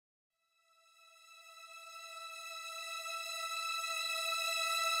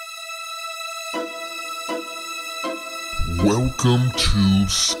Welcome to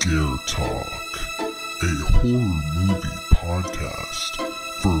Scare Talk, a horror movie podcast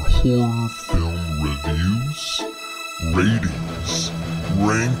for horror film reviews, ratings,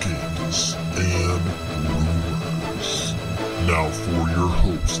 rankings, and rumors. Now for your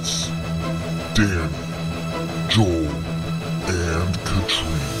hosts, Danny, Joel, and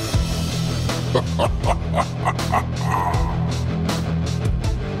Katrina.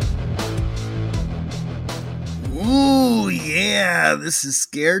 Ooh, yeah, this is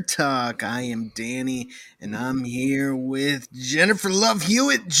Scare Talk. I am Danny, and I'm here with Jennifer Love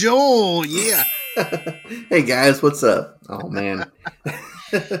Hewitt, Joel. Yeah. Hey guys, what's up? Oh man.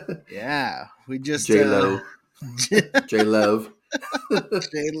 Yeah, we just J-Lo. J-Love.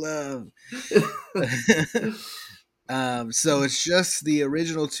 J-Love. So it's just the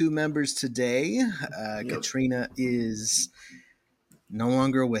original two members today. Katrina is no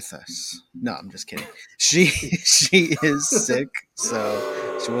longer with us. No, I'm just kidding. She is sick,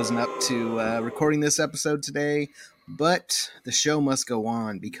 so she wasn't up to recording this episode today. But the show must go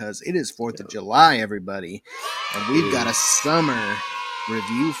on because it is 4th of July, everybody, and we've got a summer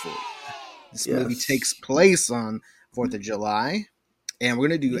review for you. This movie takes place on 4th of July, and we're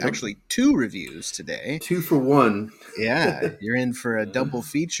going to do actually two reviews today. 2 for 1. Yeah, you're in for a double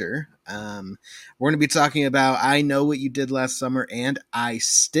feature. We're going to be talking about I Know What You Did Last Summer and I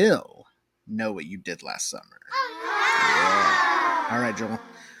Still Know What You Did Last Summer. Yeah. All right, Joel.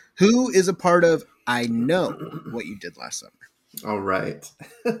 Who is a part of I Know What You Did Last Summer? All right.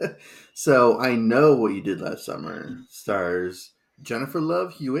 So, I Know What You Did Last Summer stars Jennifer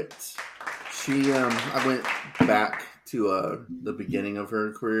Love Hewitt. She, I went back to the beginning of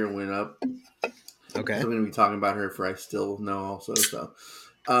her career and went up. Okay. So we're going to be talking about her for I Still Know also. So,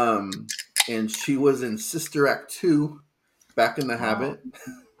 and she was in Sister Act 2, Back in the Habit.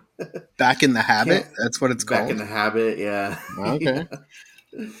 Back in the Habit? That's what it's called? Back in the Habit, yeah. Okay.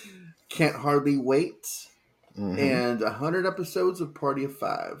 Yeah. Can't Hardly Wait. Mm-hmm. And 100 episodes of Party of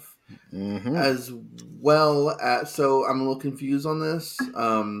Five. Mm-hmm. As well as, so I'm a little confused on this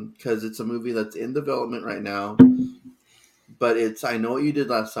because it's a movie that's in development right now. But it's I Know What You Did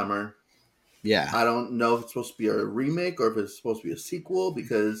Last Summer. Yeah. I don't know if it's supposed to be a remake or if it's supposed to be a sequel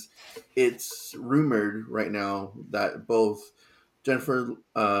because it's rumored right now that both Jennifer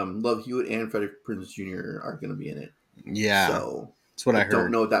Love Hewitt and Freddie Prinze Jr. are going to be in it. Yeah. So that's what I heard. Don't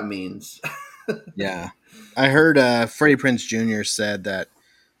know what that means. Yeah. I heard Freddie Prinze Jr. said that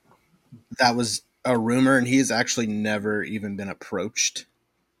was a rumor and he's actually never even been approached.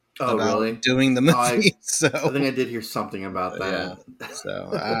 Really? Doing the movie. I think I did hear something about that. Yeah. So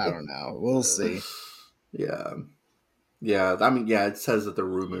I don't know. We'll see. Yeah. I mean, yeah, it says that they're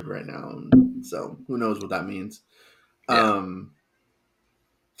rumored right now. So who knows what that means. Yeah.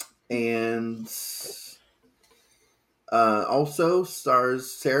 And also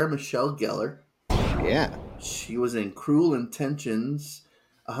stars Sarah Michelle Gellar. Yeah. She was in Cruel Intentions,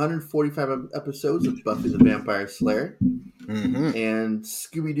 145 episodes of Buffy the Vampire Slayer. Mm-hmm. And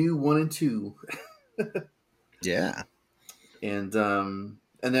Scooby-Doo 1 and 2. Yeah. And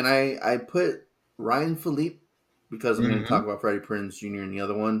then I put Ryan Philippe because I'm going to talk about Freddie Prinze Jr. and the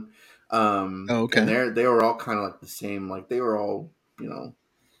other one. Okay. And they were all kind of like the same. Like they were all,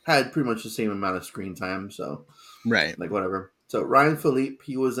 had pretty much the same amount of screen time. So, right. Like whatever. So Ryan Philippe,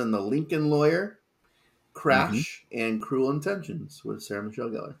 he was in The Lincoln Lawyer, Crash, and Cruel Intentions with Sarah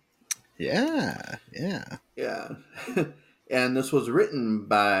Michelle Gellar. Yeah. And this was written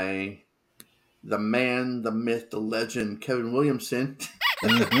by the man, the myth, the legend, Kevin Williamson.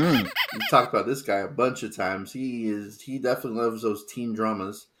 Mm-hmm. We talked about this guy a bunch of times. He definitely loves those teen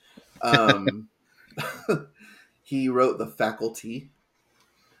dramas. He wrote The Faculty.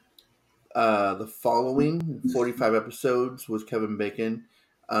 The Following, 45 episodes with Kevin Bacon,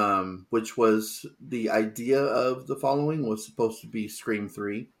 which was the idea of The Following was supposed to be Scream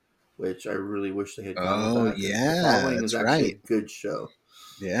 3. Which I really wish they had gone with that. Yeah, The Following is actually a good show.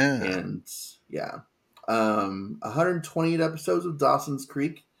 Yeah. And, 128 episodes of Dawson's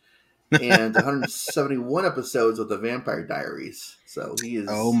Creek and 171 episodes of The Vampire Diaries. So he is...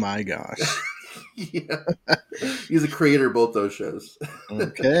 Oh, my gosh. Yeah. He's a creator of both those shows.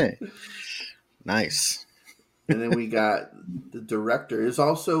 Okay. Nice. And then we got the director. This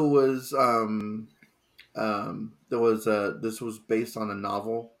also was... this was based on a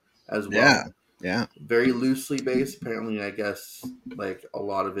novel as well. Yeah. Very loosely based. Apparently, I guess like a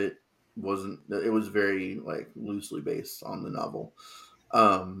lot of it wasn't. It was very like loosely based on the novel,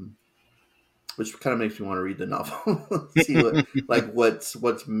 which kind of makes me want to read the novel. See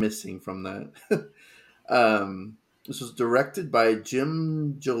what's missing from that. This was directed by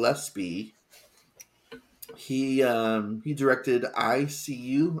Jim Gillespie, He directed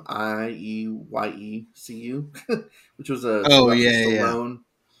IEYECU, which was a Oh Sylvester yeah, yeah. Stallone,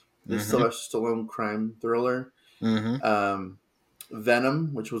 the Mm-hmm. Sylvester Stallone crime thriller. Mm-hmm.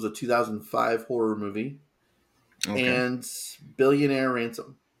 Venom, which was a 2005 horror movie, Okay. and Billionaire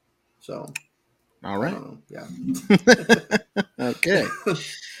Ransom. So All I right. don't know. Yeah. Okay.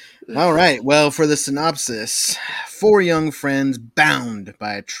 All right. Well, for the synopsis, four young friends bound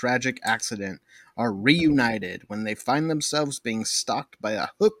by a tragic accident are reunited when they find themselves being stalked by a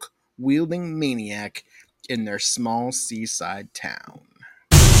hook wielding maniac in their small seaside town.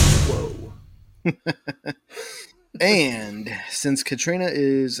 Whoa. And since Katrina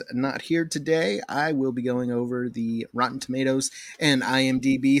is not here today, I will be going over the Rotten Tomatoes and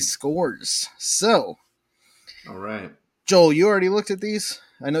IMDb scores. So, All right. Joel, you already looked at these?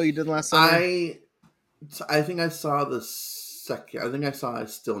 I know you did last summer. I think I saw the second. I think I saw I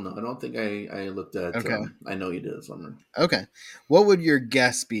Still Know. I don't think I looked at. Okay. I Know You Did this summer. Okay. What would your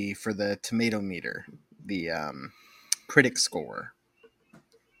guess be for the tomato meter, the critic score?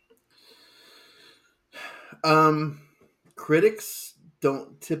 Critics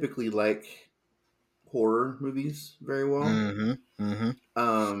don't typically like horror movies very well. Mm-hmm. Mm-hmm.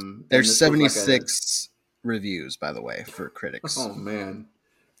 And There's this was like 76 reviews, by the way, for critics. Oh man.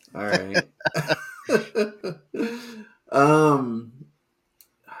 All right. um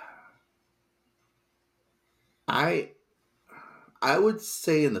I I would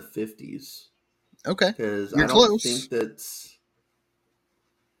say in the 50s Okay. because You're I don't close. think that's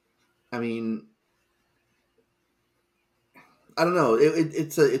I mean I don't know.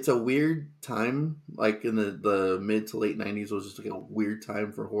 It's a weird time. Like in the mid to late 90s was just like a weird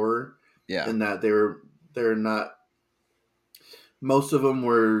time for horror. Yeah. In that they're not. Most of them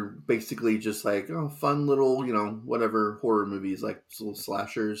were basically just like fun little whatever horror movies like little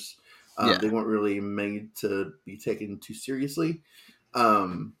slashers. Yeah. They weren't really made to be taken too seriously.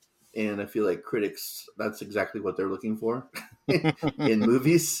 And I feel like critics that's exactly what they're looking for in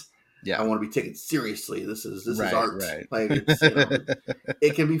movies. Yeah. I want to be taken seriously. This is art. Right. Like it's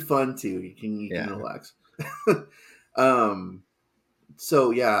it can be fun too. You can relax.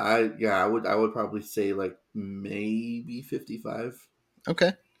 So I would probably say like maybe 55.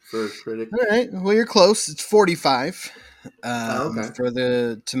 Okay. For a critic. All right. Well, you're close. It's 45 okay. for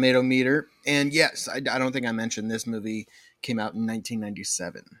the tomato meter. And yes, I don't think I mentioned this movie came out in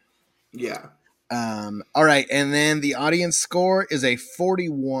 1997. Yeah. All right. And then the audience score is a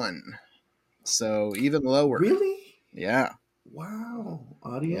 41. So even lower. Really? Yeah. Wow.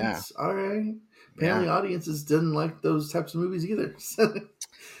 Audience. Yeah. All right. Apparently audiences didn't like those types of movies either.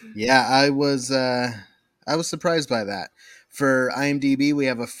 Yeah, I was surprised by that. For IMDb, we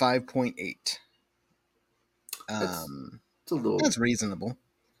have a 5.8. It's a little. That's reasonable.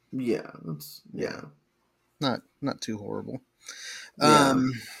 Yeah, not too horrible. Yeah.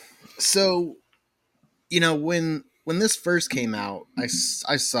 So, when this first came out, I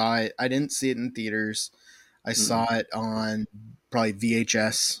saw it. I didn't see it in theaters. I saw it on probably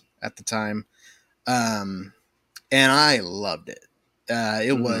VHS at the time, and I loved it.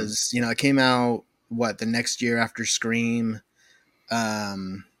 It was, it came out the next year after Scream,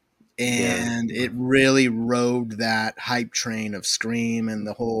 and it really rode that hype train of Scream and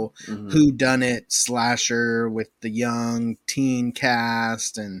the whole whodunit slasher with the young teen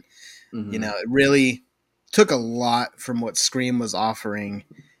cast, and it really took a lot from what Scream was offering,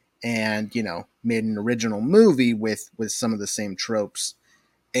 and made an original movie with some of the same tropes,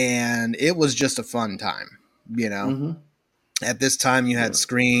 and it was just a fun time, At this time, you had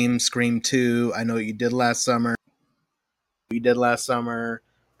Scream, Scream 2, I Know What You Did Last Summer,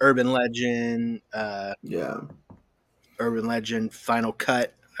 Urban Legend, Urban Legend Final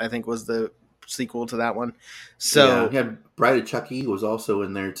Cut, I think was the sequel to that one. So you had Bride of Chucky was also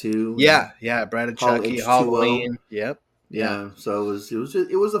in there too. Yeah, Bride of Chucky, Halloween. Yep. Yeah. So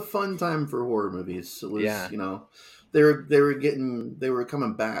it was a fun time for horror movies. It was they were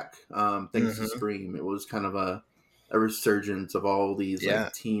coming back thanks to Scream. It was kind of a resurgence of all these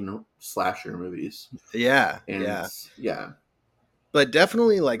like teen slasher movies. Yeah. But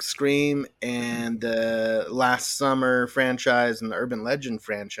definitely like Scream and the Last Summer franchise and the Urban Legend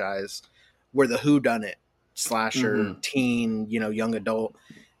franchise were the whodunit slasher teen, young adult.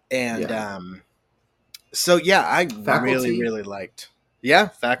 And so I Faculty. really liked. Yeah,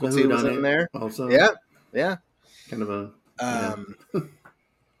 Faculty was in there. Also. Yeah. Kind of a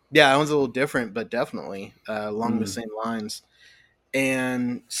that one's a little different, but definitely along the same lines.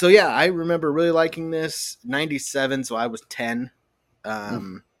 And so I remember really liking this. 97, so I was 10.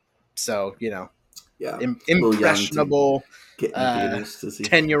 So Yeah, impressionable get in theaters to see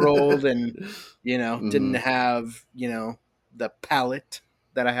 10-year-old, and didn't Mhm. have the palette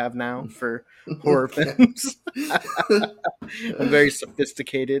that I have now for horror films. I'm very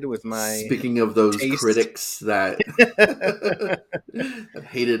sophisticated with my Speaking of those taste. critics that that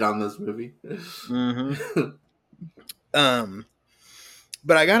hated on this movie. hmm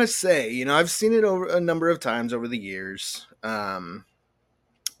But I gotta say, I've seen it over a number of times over the years.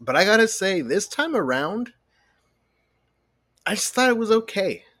 But I gotta say, this time around, I just thought it was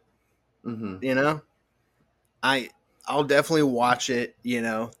okay. hmm You know, I I'll definitely watch it.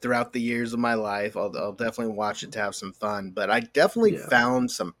 Throughout the years of my life, I'll definitely watch it to have some fun. But I definitely Yeah.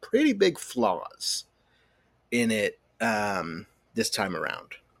 found some pretty big flaws in it this time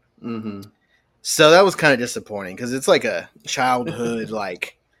around. hmm So that was kind of disappointing because it's like a childhood,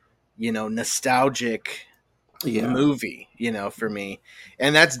 like nostalgic Yeah. movie, for me,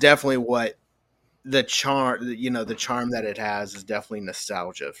 and that's definitely what the charm, the charm that it has is definitely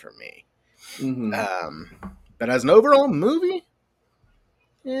nostalgia for me. hmm But as an overall movie,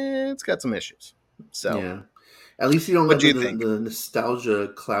 it's got some issues. So, Yeah. At least you don't what let do you think? the nostalgia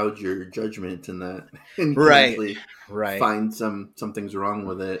cloud your judgment in that, and you can Right, actually right, find some things wrong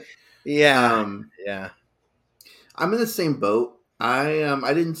with it. yeah, Um, yeah. I'm in the same boat. I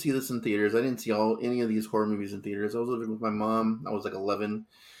didn't see this in theaters. I didn't see any of these horror movies in theaters. I was living with my mom. I was like 11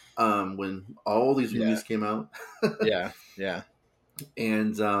 when all these Yeah, movies came out, yeah, yeah.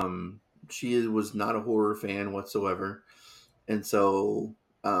 and she was not a horror fan whatsoever. And so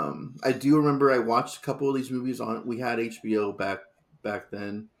I do remember I watched a couple of these movies on. We had HBO back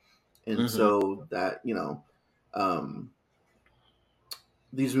then, and hmm so that um,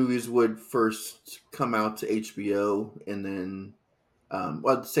 these movies would first come out to HBO, and then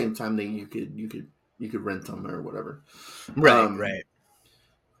well, at the same time that you could rent them or whatever. Right, Um, right.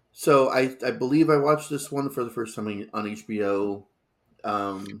 so I believe I watched this one for the first time on HBO.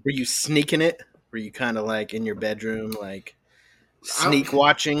 Were you sneaking it? Were you kind of like in your bedroom, like I, sneak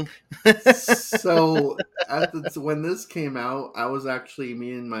watching? so when this came out, I was actually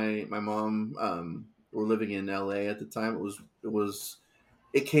me and my mom were living in LA at the time.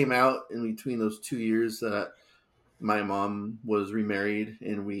 It came out in between those 2 years that my mom was remarried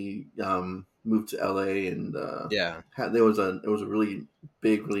and we moved to LA, and Yeah. there was a really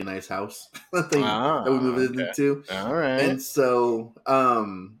big, really nice house that we Ah, moved okay. into. All right. And so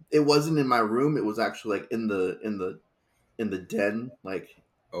it wasn't in my room, it was actually like in the den, like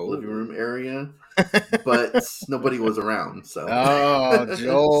living Oh. room area, but nobody was around, so Oh, so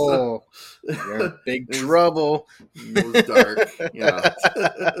Joel, you're in big it was trouble. dark,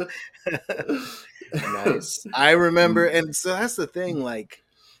 Nice. I remember, and so that's the thing. Like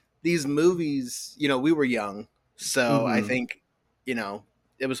these movies, we were young, so I hmm think, you know,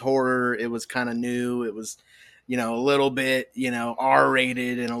 it was horror. It was kind of new. It was, a little bit,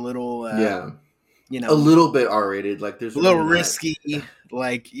 R-rated and a little, Yeah, a a little bit R-rated. Like there's little really not. risky,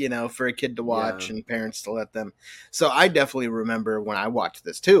 like, for a kid to Yeah. watch and parents to let them. So I definitely remember when I watched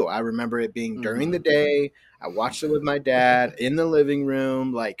this too. I remember it being during the hmm day. I watched it with my dad in the living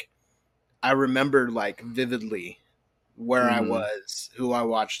room. Like I remember like vividly where I hmm was, who I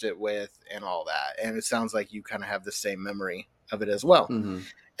watched it with, and all that. And it sounds like you kind of have the same memory of it as well.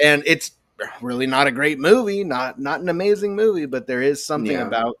 hmm And it's really not a great movie, not an amazing movie, but there is something Yeah.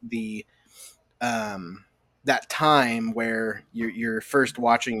 about the that time where you're first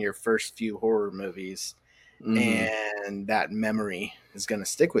watching your first few horror movies, hmm and that memory is going to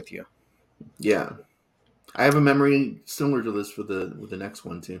stick with you. Yeah. I have a memory similar to this with the next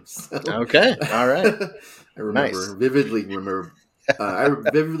one too. So Okay, all right, I nice. vividly remember. I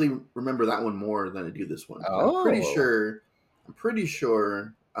vividly remember that one more than I do this one. I'm pretty Oh, sure. I'm pretty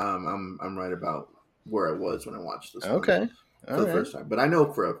sure. I'm right about where I was when I watched this one okay, for all the right. first time, but I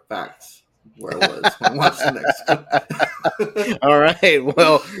know for a fact where I was when I watched the next one. All right.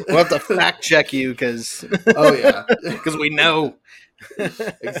 Well, we'll have to fact check you because Oh yeah, we know.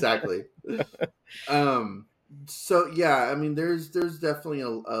 exactly. So yeah, I mean, there's definitely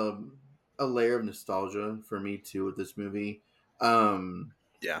a layer of nostalgia for me too with this movie. Um,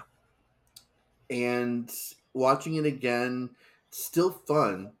 Yeah. and watching it again, still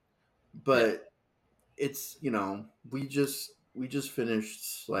fun, Yeah. but it's we just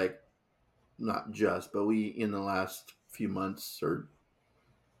finished, like, not just, but we in the last few months, or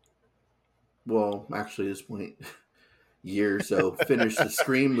well, actually at this point, year or so, finished the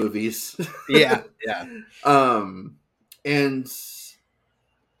Scream movies. Yeah. Yeah. And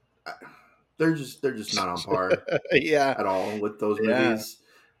they're just not on par Yeah. at all with those Yeah. movies,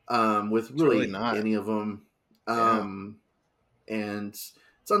 with It's really really not. any of them. Yeah. And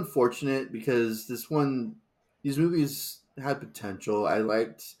it's unfortunate because these movies had potential. I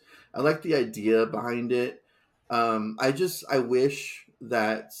liked the idea behind it. I wish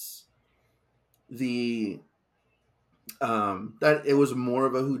that the that it was more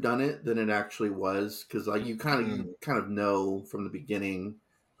of a whodunit than it actually was, because like you kind of know from the beginning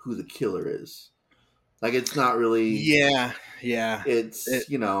who the killer is. Like it's not really. Yeah. It's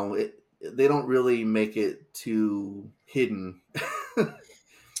they don't really make it too hidden who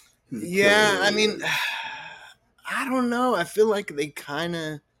the killer Yeah, I really mean, is. I don't know. I feel like they kind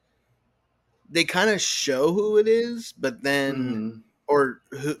of show who it is, but then Mm-hmm. or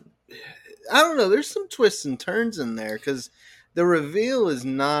who I don't know. There's some twists and turns in there because the reveal is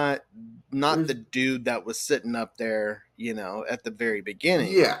not There's the dude that was sitting up there, at the very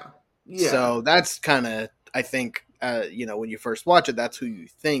beginning. yeah. So that's kind of, I think, when you first watch it, that's who you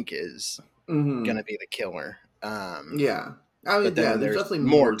think is Mm-hmm. gonna be the killer. Yeah. I But mean, yeah. then There's there's definitely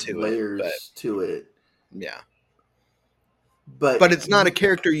more more to it. But layers to it, yeah, but but it's not a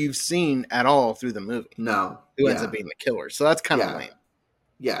character you've seen at all through the movie no. who ends up Yeah. being the killer. So that's kind of Yeah. lame.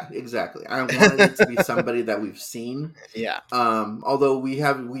 Yeah. Exactly. I wanted it to be somebody that we've seen. Yeah, Although we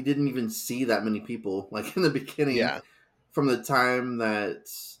didn't even see that many people like in the beginning, yeah, from the time that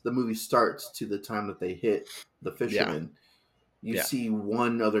the movie starts to the time that they hit the yeah, fisherman. You yeah. see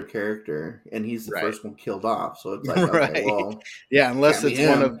one other character, and he's the Right. first one killed off. So it's like, okay, Right. well, Yeah, unless can't be it's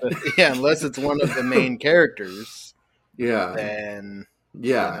one him. of the unless it's one of the main characters, Yeah, then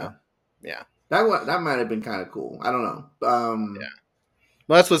yeah. yeah. That might have been kind of cool. I don't know. Yeah.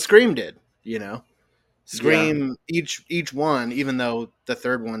 Well, that's what Scream did, you know. Yeah, Scream each one, even though the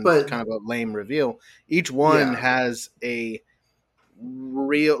third one's but kind of a lame reveal, each one yeah, has a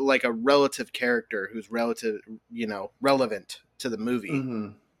real like a relative character who's relevant to the movie hmm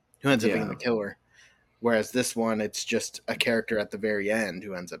who ends up being yeah, the killer. Whereas this one, it's just a character at the very end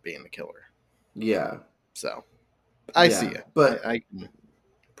who ends up being the killer. yeah, So I see yeah. it. But I can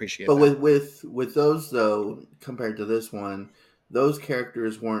appreciate but that. with those though, compared to this one, those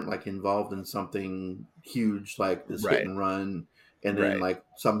characters weren't like involved in something huge like this hit Right. and run, and then Right. like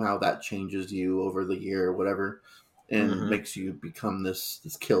somehow that changes you over the year or whatever, and Mm-hmm. makes you become this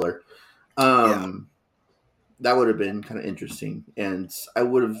killer. Yeah. That would have been kind of interesting, and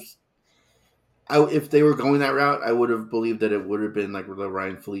if they were going that route, I would have believed that it would have been like the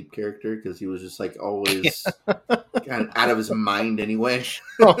Ryan Philippe character, because he was just like always kind of out of his mind anyway.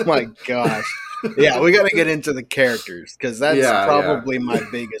 Oh my gosh. Yeah, we got to get into the characters because that's Yeah. probably my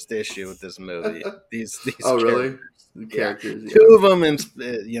biggest issue with this movie. These Oh, characters. really? The Yeah, characters, two yeah. of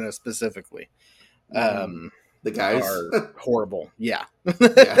them, specifically, Mhm. The guys, are horrible. Yeah.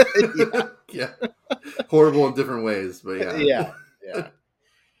 yeah, Yeah. yeah, horrible in different ways, but yeah, Yeah.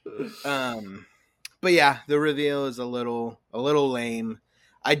 Yeah. But yeah, the reveal is a little lame.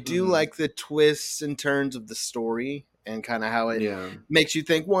 I do Mhm. like the twists and turns of the story and kind of how it Yeah, makes you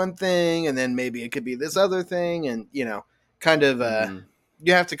think one thing and then maybe it could be this other thing, and kind of Mhm.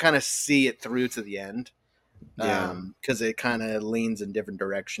 you have to kind of see it through to the end, yeah, because it kind of leans in different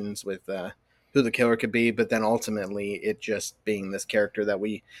directions with who the killer could be, but then ultimately it just being this character that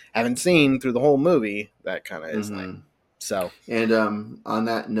we haven't seen through the whole movie that kind of is lame. Mhm. So, And on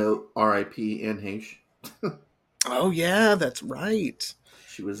that note, R.I.P. Anne Heche. oh yeah, that's right.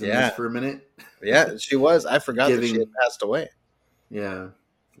 She was in this Yeah. for a minute. Yeah, she was. I forgot that she had Giving, passed away. yeah,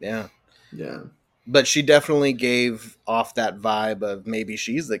 Yeah. yeah. But she definitely gave off that vibe of maybe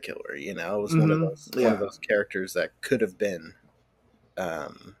she's the killer, It was one of Yeah. those characters that could have been.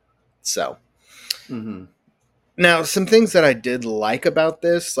 Um so Mm-hmm. now some things that I did like about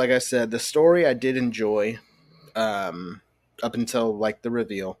this, like I said, the story I did enjoy, up until like the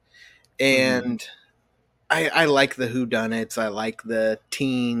reveal. Mm-hmm. And I like the whodunits. I like the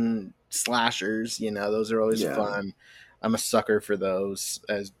teen slashers. Those are always Yeah. fun. I'm a sucker for those,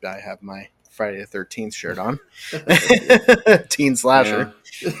 as I have my Friday the 13th shirt on. Teen slasher,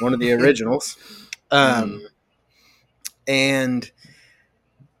 Yeah. one of the originals. Mhm. And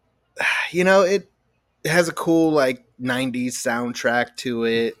it has a cool like 90s soundtrack to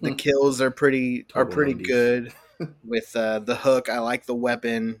it. The kills are pretty Total 90s. good with the hook. I like the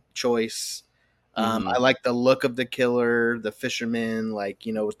weapon choice. I Mhm. like the look of the killer, the fisherman, like,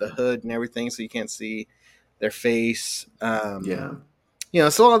 with the hood and everything, so you can't see their face. Yeah.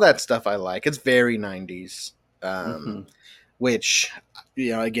 So all that stuff I like. It's very 90s, Mhm. which,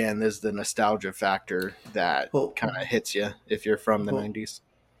 again, there's the nostalgia factor that Hold, kind of hits you if you're from the hold, 90s.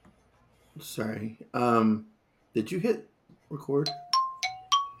 sorry. Did you hit record?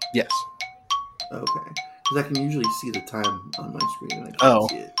 Yes. Okay. Because I can usually see the time on my screen and I can't Oh,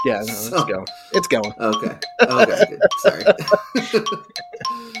 see it. yeah, no, So- it's going. It's going. Okay. Okay, good. Sorry.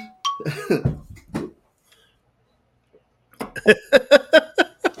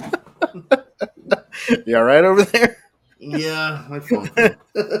 You all right over there? Yeah, my phone fell.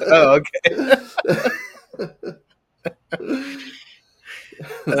 Oh, okay.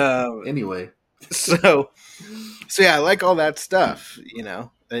 Anyway. So yeah, I like all that stuff. You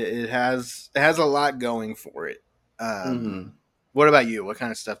know, it has a lot going for it. Mhm. What about you? What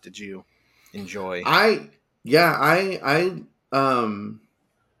kind of stuff did you enjoy? I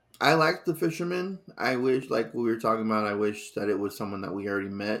like the fisherman. I wish, like we were talking about, I wish that it was someone that we already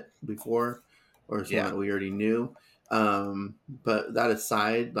met before, or someone Yeah. that we already knew. But that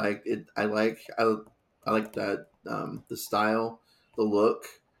aside, like I like that the style, the look.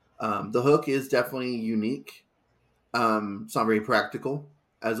 The hook is definitely unique. It's not very practical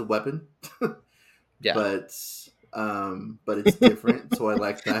as a weapon, Yeah, but it's different, so I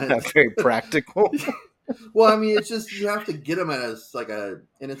like that. not very practical. Well, I mean, it's just you have to get them and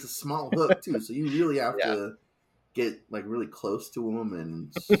it's a small hook too, so you really have Yeah. to get like really close to them,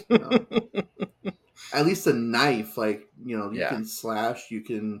 and you know, at least a knife, like you know, you Yeah. can slash. You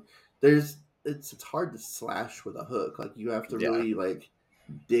can. It's hard to slash with a hook. Like you have to Yeah. really like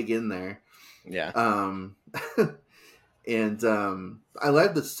dig in there. Yeah, And I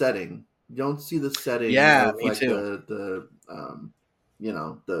like the setting. You don't see the setting Yeah, of me like too. the you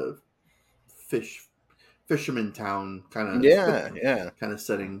know, the fisherman town kind of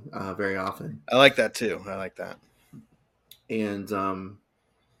setting very often. I like that too. I like that. And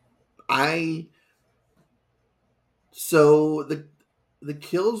I so the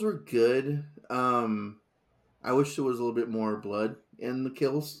kills were good. I wish there was a little bit more blood in the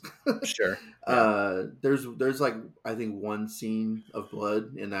kills. Sure. There's like I think one scene of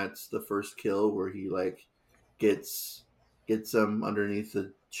blood, and that's the first kill where he like gets him underneath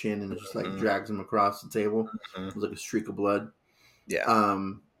the chin and just like Mhm. drags him across the table. Mhm. It was like a streak of blood. Yeah.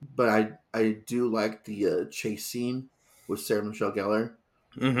 But I do like the chase scene with Sarah Michelle Gellar.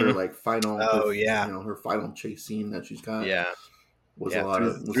 Her Mhm. like final, Oh, her, yeah. you know, her final chase scene that she's got. Yeah. Was Yeah. a lot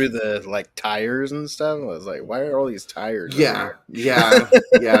Through the like tires and stuff. I was like, why are all these tires? in yeah, here?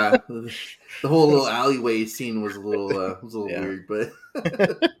 yeah. The whole little alleyway scene was a little Yeah. weird, but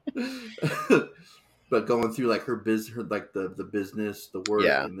but going through like her like the business, the work,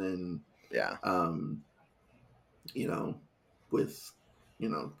 Yeah. and then Yeah. you know, with you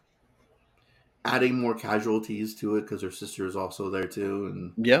know, adding more casualties to it because her sister is also there too,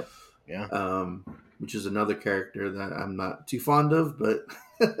 and Yep. Yeah. which is another character that I'm not too fond of, but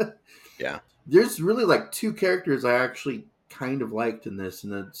Yeah. there's really like two characters I actually kind of liked in this,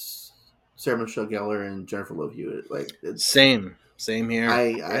 and that's Sarah Michelle Gellar and Jennifer Love Hewitt. Like it's Same here.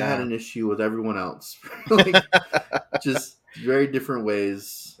 I had an issue with everyone else, like just very different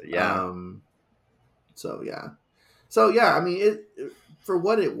ways. Yeah. So yeah. I mean, it for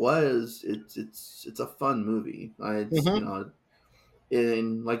what it was, it's a fun movie. It's Mhm. you know,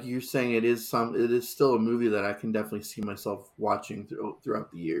 and like you're saying, it is still a movie that I can definitely see myself watching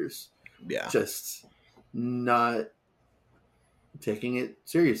throughout the years. Yeah. Just not taking it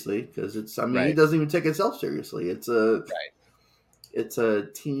seriously because it's. I mean, Right. it doesn't even take itself seriously. It's a Right. It's a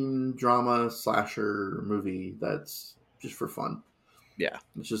teen drama slasher movie that's just for fun. Yeah.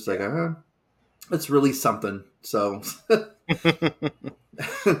 It's just like it's really something. So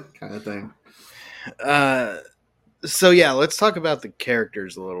kind of thing. So yeah, let's talk about the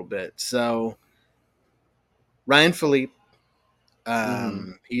characters a little bit. So Ryan Philippe,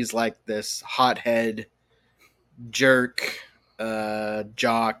 he's like this hothead jerk,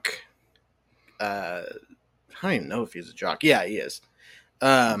 jock. I don't even know if he's a jock. Yeah, he is.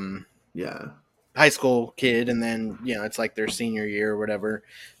 Yeah. High school kid, and then it's like their senior year or whatever.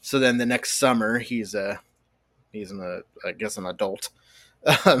 So then the next summer he's I guess an adult.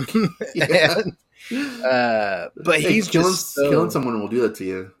 Yeah. But Hey, he's killing someone will do that to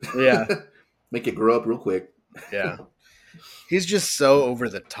you. Yeah. Make you grow up real quick. Yeah. He's just so over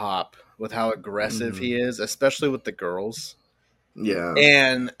the top with how aggressive he is, especially with the girls. Yeah.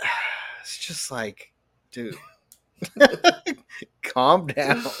 And it's just like, dude, calm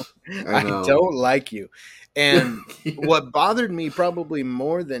down. I don't like you. And what bothered me probably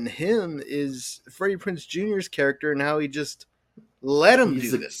more than him is Freddie Prinze Jr.'s character and how he just let him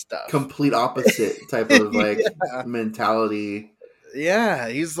do this stuff. Complete opposite type of like mentality. Yeah,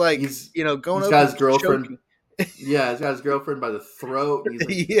 he's like, going he's up got his girlfriend. choking. Yeah, he's got his girlfriend by the throat. And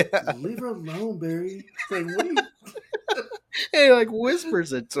he's like, leave her alone, Barry. It's like, what are you? And he like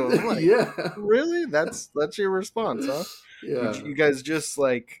whispers it to him. Like, yeah, really? That's your response, huh? Yeah. You guys just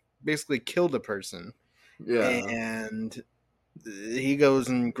like basically killed a person, Yeah. and he goes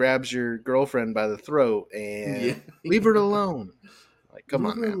and grabs your girlfriend by the throat and Yeah. leave her alone. Like, come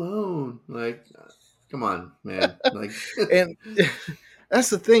Leave on, her man. alone. Like, come on, man. Like, And that's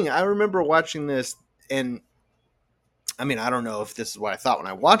the thing. I remember watching this, and I mean, I don't know if this is what I thought when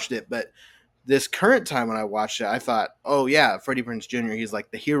I watched it, but this current time when I watched it, I thought, oh yeah, Freddie Prinze Jr. He's like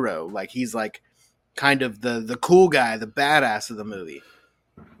the hero. Like he's like kind of the cool guy, the badass of the movie.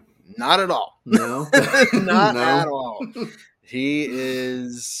 Not at all. no, Not at no. all. He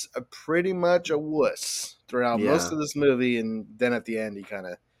is pretty much a wuss throughout most Yeah. of this movie, and then at the end, he kind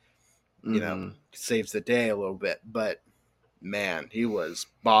of, Mhm. saves the day a little bit. But man, he was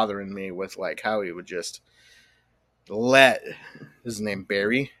bothering me with like how he would just let his name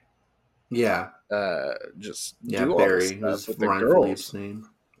Barry, Yeah. just Yeah. do all this Barry stuff was with the Ryan girls. Philippe's name.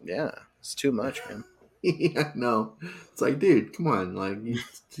 Yeah, it's too much, man. Yeah, no. It's like, dude, come on. Like,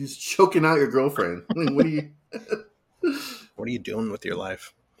 he's choking out your girlfriend. Like, what are you? What are you doing with your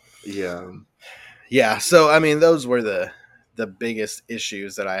life? Yeah. Yeah, so I mean, those were the biggest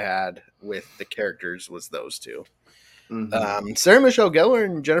issues that I had with the characters was those two. Mhm. Sarah Michelle Gellar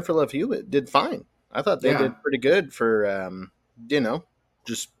and Jennifer Love Hewitt did fine. I thought they Yeah. did pretty good for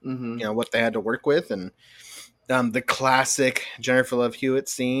just Mhm. what they had to work with, and the classic Jennifer Love Hewitt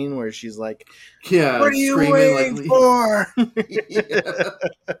scene where she's like, Yeah. "What are you Screaming waiting for?" Yeah.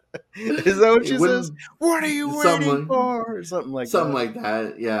 Is that what It she says? wouldn't. What are you waiting for? Or something like Something that. like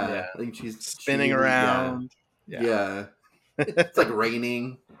that. Yeah. Yeah, I think she's spinning Yeah. around. Yeah, Yeah. It's like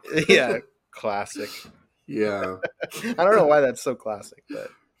raining. yeah, classic. Yeah. I don't know why that's so classic, but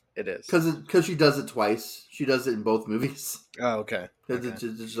it is. Because she does it twice. She does it in both movies. Oh, okay. Because Okay.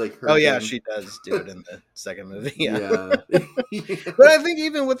 it's just like her. Oh, yeah, thing. she does do it in the second movie. Yeah. Yeah. But I think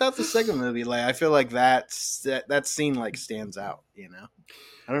even without the second movie, like I feel like that scene like stands out.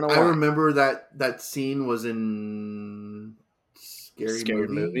 I don't know why. I remember that scene was in Scary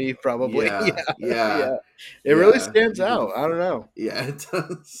Movie. probably. Yeah. Yeah. It really Yeah. stands You did out. I don't know. Yeah, it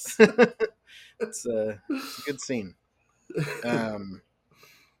does. It's a good scene.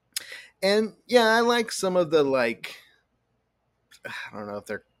 And yeah, I like some of the like, I don't know if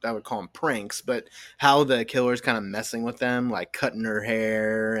I would call them pranks, but how the killer's kind of messing with them, like cutting her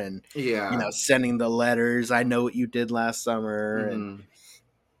hair and Yeah. sending the letters. I know what you did last summer, and Mhm.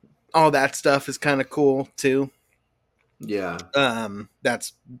 all that stuff is kind of cool too. Yeah.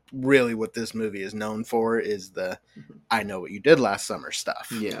 That's really what this movie is known for, is the I know what you did last summer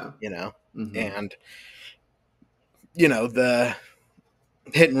stuff. Yeah. Mhm. And the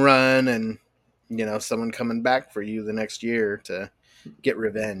hit and run, and someone coming back for you the next year to get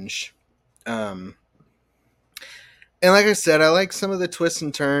revenge. And like I said, I like some of the twists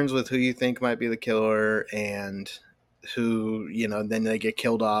and turns with who you think might be the killer and who, then they get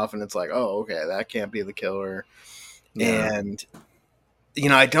killed off and it's like, oh, okay, that can't be the killer. Yeah. And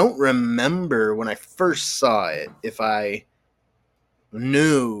I don't remember when I first saw it if I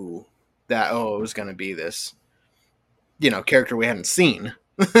knew that, it was going to be this character we hadn't seen.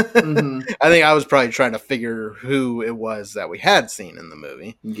 Mhm. I think I was probably trying to figure who it was that we had seen in the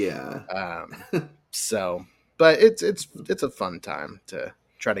movie. Yeah. So, but it's a fun time to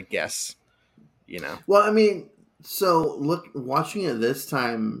try to guess. Well, I mean, so watching it this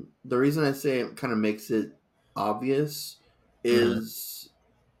time, the reason I say it kind of makes it obvious is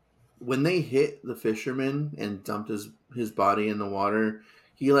when they hit the fisherman and dumped his body in the water,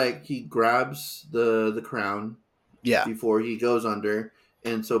 he grabs the crown before he goes under,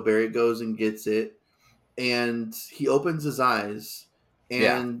 and so Barry goes and gets it, and he opens his eyes,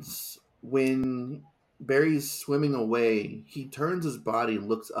 and when Barry's swimming away, he turns his body and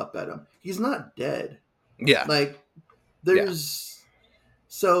looks up at him. He's not dead. Yeah. Like, there's...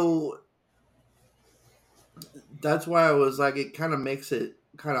 So, that's why I was like, it kind of makes it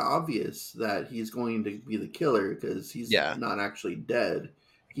kind of obvious that he's going to be the killer, because he's not actually dead.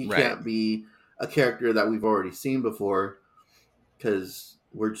 He can't be a character that we've already seen before, because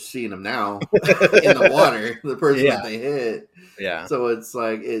we're just seeing him now in the water, the person that they hit. Yeah. So it's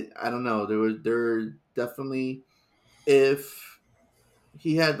like, I don't know. There definitely, if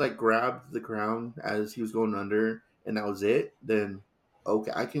he had like grabbed the crown as he was going under and that was it, then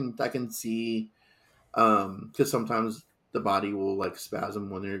okay, I can see, because sometimes the body will like spasm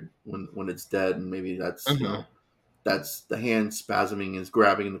when it's dead, and maybe that's that's the hand spasming is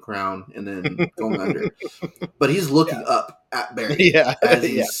grabbing the crown and then going under. But he's looking up at Barry as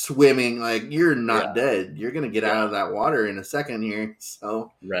he's swimming, like, you're not dead. You're going to get out of that water in a second here.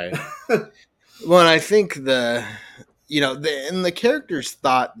 So right. Well, and I think and the characters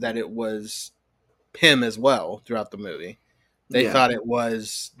thought that it was him as well throughout the movie. They thought it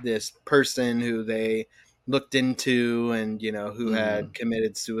was this person who they looked into, and who had Mhm.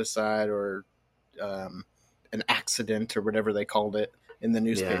 committed suicide or an accident or whatever they called it in the Yeah.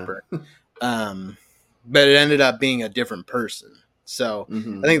 newspaper. But it ended up being a different person. So I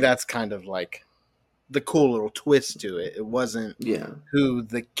Mhm. think that's kind of like the cool little twist to it. It wasn't Yeah. who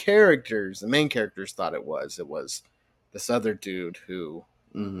the main characters thought it was. It was this other dude who,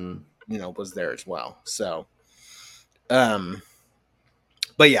 Mhm. was there as well. So, um,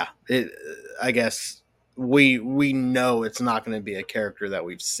 but yeah, I guess we know it's not going to be a character that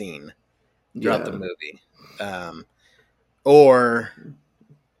we've seen throughout the Yeah. movie, or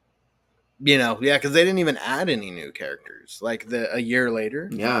yeah, because they didn't even add any new characters. Like a year later,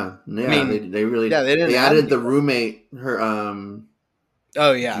 Yeah. I Yeah. mean, They yeah, really they didn't they add added the anyone. roommate, her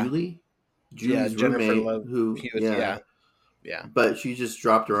Oh yeah, Julie, yeah, Julie's Jennifer roommate, Love who Hewitt. yeah, Yeah, yeah, but she just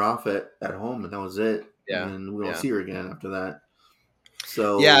dropped her off at home, and that was it. And yeah, then we don't yeah. see her again after that.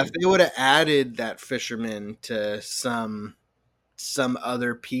 Yeah, if So they would have added that fisherman to some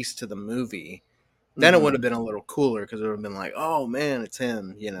other piece to the movie, then it would have mhm. been a little cooler because it would have been like, oh man, it's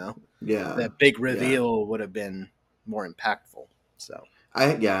him. Yeah. That big Yeah. reveal would have been more impactful. So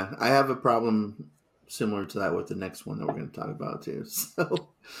I have a problem similar to that with the next one that we're going to talk about too. So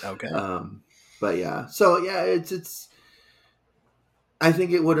okay, um but yeah. So yeah, it's I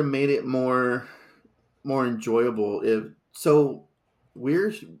think it would have made it more enjoyable if so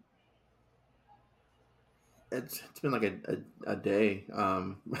we're it's been like a day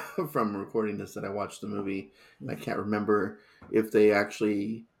from recording this that I watched the movie. I can't remember if they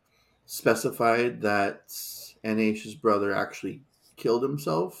actually specified that NH's brother actually killed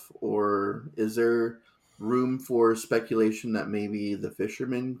himself, or is there room for speculation that maybe the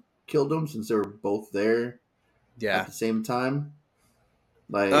fisherman killed him since they were both there at yeah. the same time,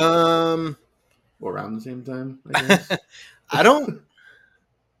 like Um, or around the same time, I guess. I don't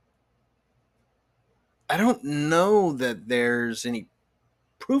I don't know that there's any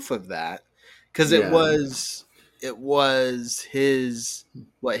proof of that because it Yeah, was it was his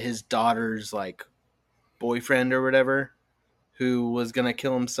daughter's like boyfriend or whatever who was gonna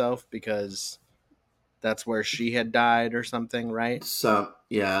kill himself because that's where she had died or something, right?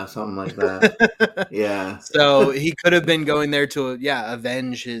 something like that. Yeah. So he could have been going there to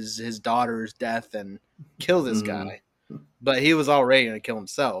avenge his daughter's death and kill this Mhm. guy, but he was already gonna kill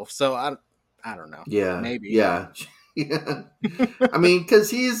himself. So I don't know, Yeah, maybe, yeah, yeah. I mean,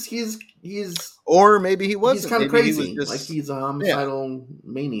 because or maybe he he's wasn't. kind of Maybe he was crazy. Like just he's a yeah, homicidal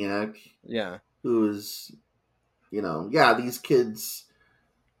maniac yeah, who is, yeah. These kids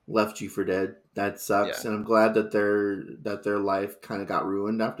left you for dead. That yeah, sucks, and I'm glad that their life kind of got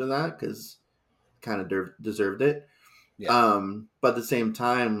ruined after that because kind of deserved it. yeah, But at the same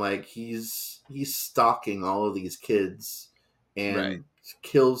time, like he's stalking all of these kids right, and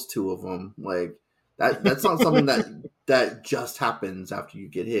kills two of them. Like that's not something that just happens after you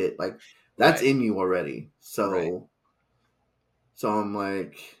get hit. Like that's right, in you already. right, So I'm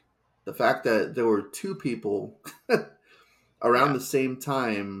like the fact that there were two people around yeah, the same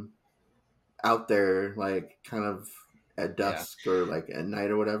time out there, like kind of at yeah. dusk or like at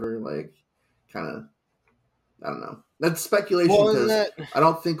night or whatever, like kind of I don't know. That's speculation Well, and because that I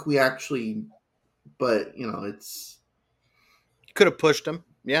don't think we actually. But it's could have pushed him,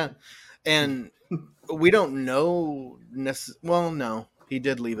 yeah, and we don't know. Well, no, he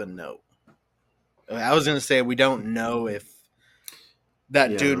did leave a note. I was gonna say we don't know if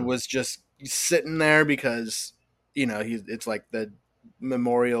that dude yeah. was just sitting there because it's like the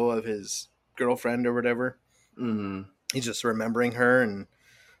memorial of his girlfriend or whatever. Hmm. He's just remembering her and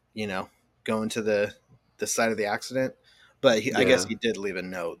you know going to the site of the accident. But I guess Yeah. he did leave a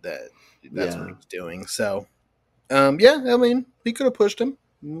note that that's what he Yeah. was doing. So yeah, I mean he could have pushed him.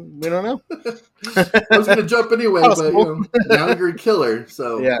 We don't know. I was gonna jump anyway, but Possible. now you're a killer,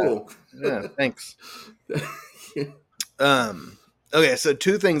 so Yeah. cool. Yeah. Thanks. Um. Okay, so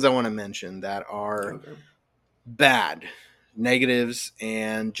two things I want to mention that are Okay. bad, negatives,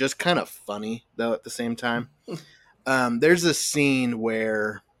 and just kind of funny though at the same time. There's a scene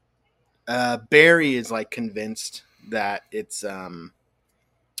where Barry is like convinced that it's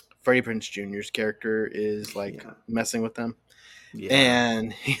Freddie Prinze Jr.'s character is like Yeah. messing with them, Yeah.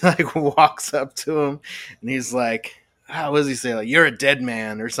 and he like walks up to him and he's like, "How does he say? Like you're a dead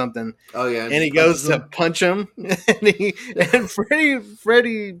man or something?" Oh yeah, And he just goes punches to him. punch him, and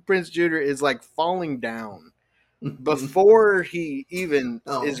Freddie Prinze Jr. is like falling down before he even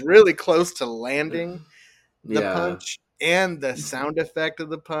is Oh. really close to landing the Yeah. punch and the sound effect of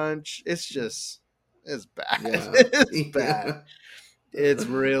the punch. It's bad. Yeah. It's bad. Yeah. It's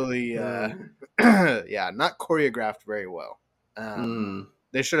really Uh, yeah, not choreographed very well. mm.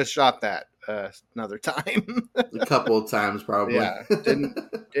 They should have shot that another time. A couple of times, probably. Yeah,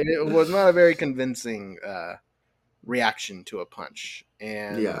 it was not a very convincing reaction to a punch,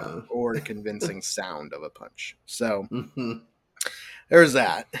 and Yeah. or a convincing sound of a punch. So hmm there's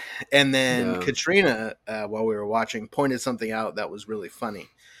that. And then Yeah. Katrina, while we were watching, pointed something out that was really funny.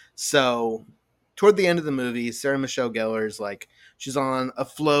 So toward the end of the movie, Sarah Michelle Gellar's like, she's on a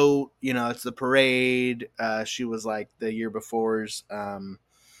float, it's the parade. She was like the year before's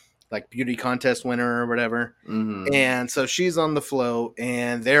like beauty contest winner or whatever. hmm And so she's on the float,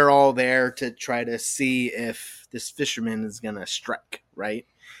 and they're all there to try to see if this fisherman is going to strike, right?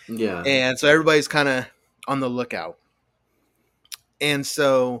 Yeah. And so everybody's kind of on the lookout. And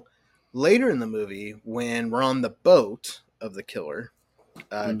so later in the movie, when we're on the boat of the killer,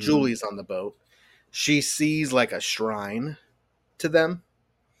 Mhm. Julie's on the boat, she sees like a shrine to them.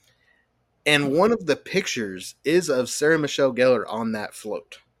 And one of the pictures is of Sarah Michelle Gellar on that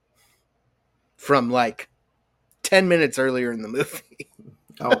float from like 10 minutes earlier in the movie.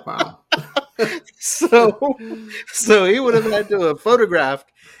 Oh, wow. So he would have had to have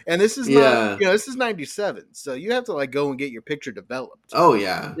photographed, and this is Yeah. not, this is 97. So you have to like go and get your picture developed. Oh,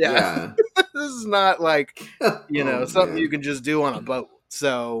 yeah. Yeah. This is not like, Oh, something man. you can just do on a boat.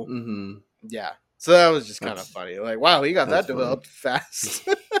 So hmm yeah. So that was just kind of That's- funny. Like, wow, he got that that's funny. developed fast.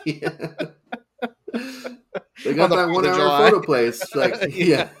 Yeah. They got On the that 4th 1 of hour July. photo place. Like,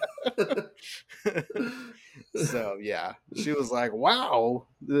 Yeah. yeah. So yeah, she was like, "Wow,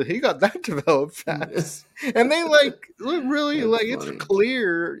 he got that developed fast." And they like really That's like funny. it's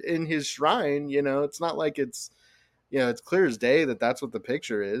clear in his shrine. It's not like it's it's clear as day that that's what the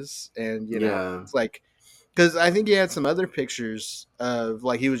picture is. And Yeah. it's like, because I think he had some other pictures of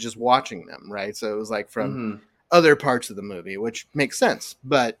like he was just watching them, right? So it was like from hmm other parts of the movie, which makes sense.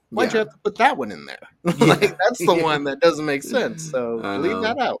 But why'd you Yeah. have to put that one in there? Yeah. Like that's the Yeah. one that doesn't make sense. So I leave know.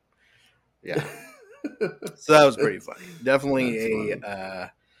 that out. Yeah. So that was pretty funny. That's Definitely funny.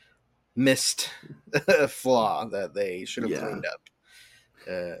 a missed flaw that they should have Yeah. cleaned up.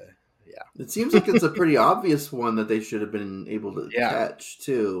 It seems like it's a pretty obvious one that they should have been able to Yeah. catch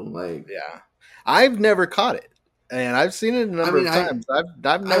too. Like, Yeah, I've never caught it, and I've seen it a number of times.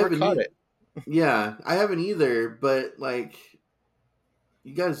 I've never haven't caught e- it. yeah, I haven't either. But like,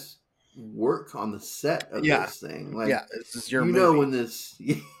 you guys work on the set of Yeah. this thing. Like, Yeah, this is your you movie. know when this.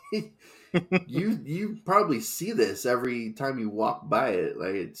 you probably see this every time you walk by it.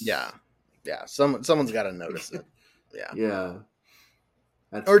 Like, it's yeah. Someone's got to notice it. Yeah, yeah.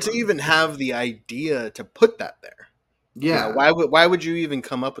 That's or to funny. even have the idea to put that there. yeah. Why would you even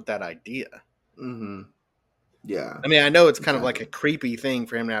come up with that idea? Mm-hmm. Yeah. I mean, I know it's kind of Exactly. like a creepy thing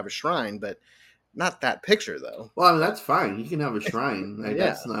for him to have a shrine, but not that picture though. Well, I mean, that's fine. You can have a shrine. Like, Yeah.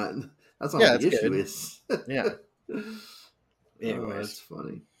 That's not Yeah, what the that's issue good. is. Yeah. Oh, Anyways. that's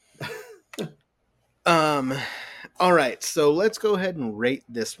funny. All right, so let's go ahead and rate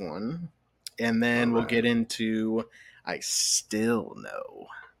this one, and then All we'll right. get into I Still Know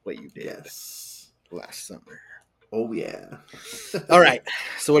What You Did Yes. Last Summer. Oh yeah. All right,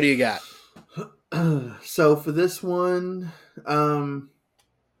 so what do you got? So for this one, I'm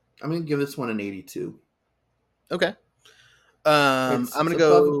gonna give this one an 82. Okay. It's I'm gonna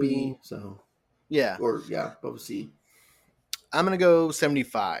above go a B, so Yeah, or yeah, above a C. I'm gonna go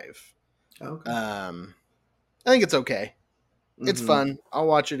 75. Okay. I think it's okay. It's Mhm. fun. I'll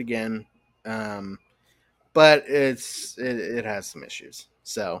watch it again. But it has some issues.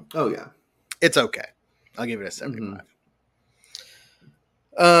 So Oh yeah. it's okay. I'll give it a 75.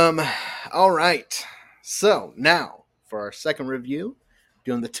 All right. So now for our second review,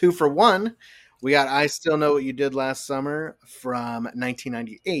 doing the 2-for-1, we got I Still Know What You Did Last Summer from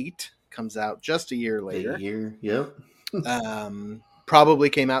 1998. Comes out just a year later. A year. Yep. Probably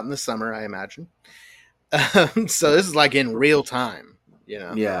came out in the summer, I imagine. So this is like in real time,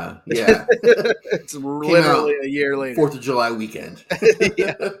 Yeah. Yeah. It's literally a year later. 4th of July weekend.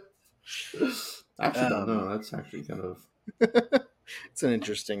 Yeah. Actually, don't know. That's actually kind of It's an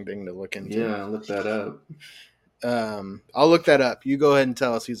interesting thing to look into. yeah. Look that up. I'll look that up. You go ahead and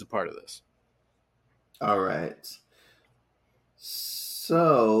tell us who's a part of this. All right.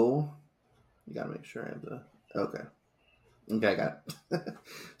 So you gotta make sure I have the okay. Okay, I got it.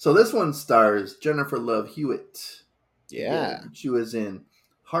 So this one stars Jennifer Love Hewitt. Yeah. She was in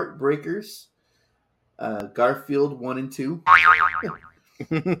Heartbreakers, Garfield 1 and 2,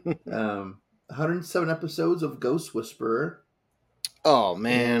 107 episodes of Ghost Whisperer. Oh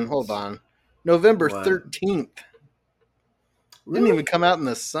man, And- hold on. November What? 13th. Really? Didn't even come out in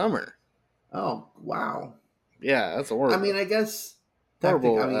the summer. Oh wow! Yeah, that's horrible. I mean, I guess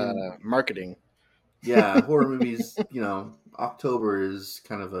horrible I mean, marketing. Yeah, horror movies. October is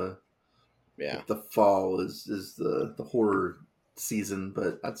kind of a Yeah. the fall is the horror season,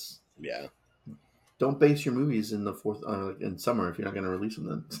 but Yeah. don't base your movies in the fourth in summer if you're not going to release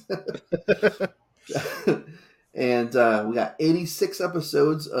them then. And we got 86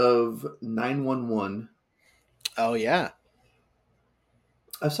 episodes of 911. Oh, yeah.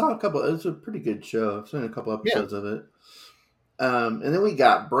 I saw a couple. It's a pretty good show. I've seen a couple Yeah. episodes of it. And then we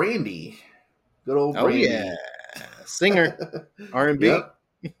got Brandy. Good old Brandy. Oh, yeah. Singer. R&B. Yep.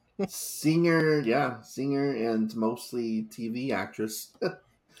 Singer and mostly TV actress.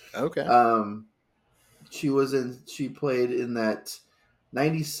 Okay. She played in that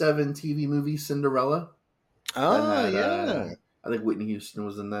 97 TV movie Cinderella. Oh, Had, yeah. I think Whitney Houston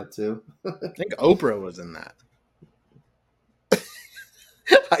was in that too. I think Oprah was in that.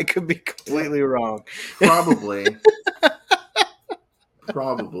 I could be completely wrong. Probably.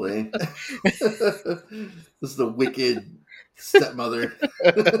 Probably. This is the wicked stepmother.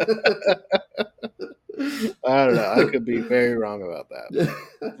 I don't know. I could be very wrong about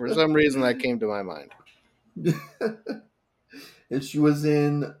that. For some reason, that came to my mind. And she was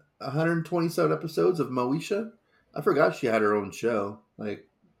in 127 episodes of Moesha. I forgot she had her own show, like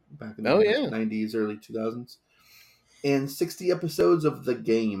back in the 90s, early 2000s. And 60 episodes of The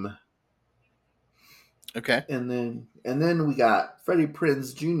Game. Okay. And then we got Freddie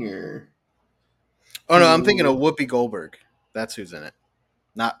Prinze Jr. Oh, no, I'm thinking of Whoopi Goldberg. That's who's in it.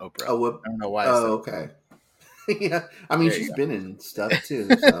 Not Oprah. Oh, I don't know why. okay. Yeah. I mean, she's been in stuff too.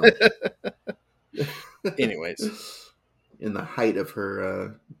 So. Anyways. In the height of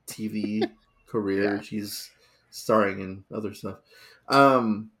her TV career, she's starring in other stuff.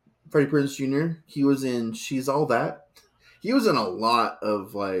 Freddie Prinze Jr., he was in She's All That. He was in a lot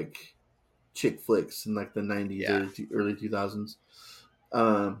of like chick flicks in like the 90s, early 2000s.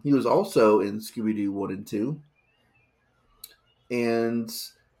 He was also in Scooby-Doo 1 and 2. And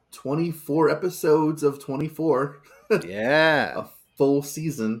 24 episodes of 24. Yeah. A full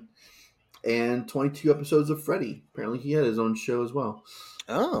season. And 22 episodes of Freddy. Apparently he had his own show as well.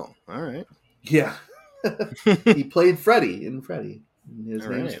 Oh, all right. Yeah. He played Freddy in Freddy. His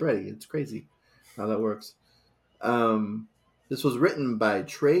name's Freddy. It's crazy how that works. This was written by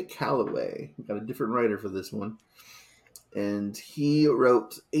Trey Calloway. We got a different writer for this one. And he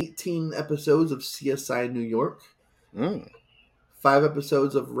wrote 18 episodes of CSI New York. 5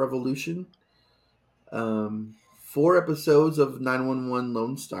 episodes of Revolution. 4 episodes of 911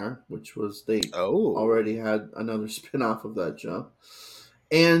 Lone Star, which was they already had another spin-off of that show.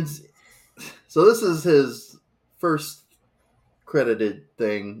 And so this is his first credited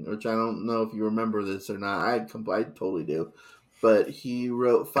thing, which I don't know if you remember this or not. I totally do. But he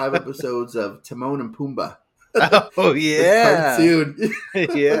wrote 5 episodes of Timon and Pumbaa. Oh, yeah. Cartoon.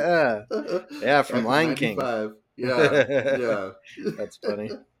 Yeah. Yeah, from Lion King. Yeah. That's funny.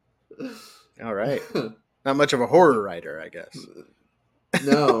 All right. Not much of a horror writer, I guess.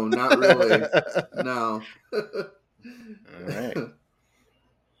 No, not really. No. All right.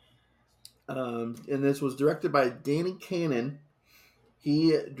 And this was directed by Danny Cannon.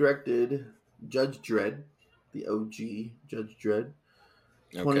 He directed Judge Dredd, the OG Judge Dredd.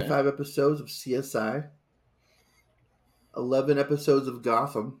 25 episodes of CSI. 11 episodes of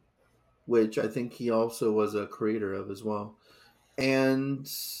Gotham, which I think he also was a creator of as well.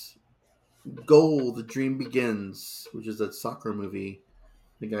 And Goal, The Dream Begins, which is that soccer movie.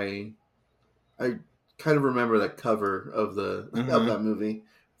 I think I kind of remember that cover of of that movie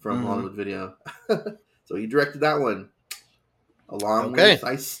from Hollywood Video. So he directed that one. Along with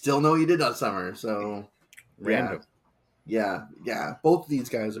I Still Know You Did That Summer. So random. Yeah. Both of these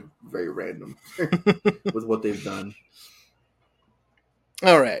guys are very random with what they've done.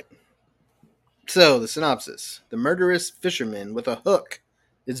 All right. So the synopsis: the murderous fisherman with a hook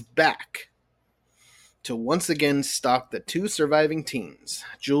is back to once again stalk the 2 surviving teens,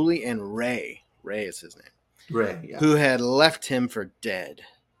 Julie and Ray. Ray is his name. Ray, yeah. Who had left him for dead,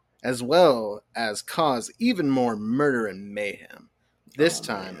 as well as cause even more murder and mayhem, this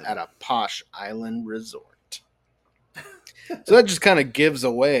time at a posh island resort. So that just kind of gives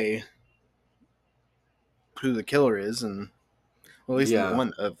away who the killer is, and well, at least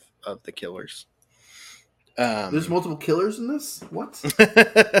one of the killers. There's multiple killers in this? What?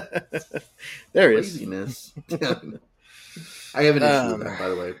 There Craziness. I have an issue with that, by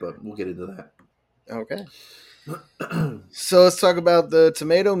the way, but we'll get into that. Okay. So let's talk about the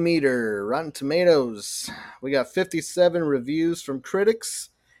tomato meter. Rotten Tomatoes. We got 57 reviews from critics,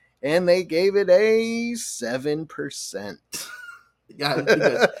 and they gave it a 7%. Yeah, I think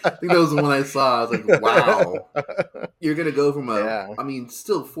that was the one I saw. I was like, wow. You're gonna go from I mean,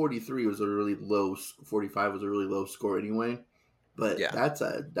 still 43 was a really low, 45 was a really low score anyway, but Yeah. that's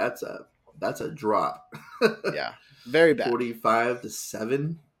a drop. Yeah, very bad.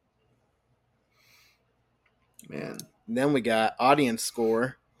 45-7. Man. Then we got audience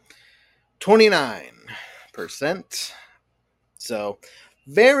score 29%. So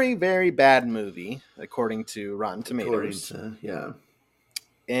very, very bad movie according to Rotten Tomatoes. Yeah.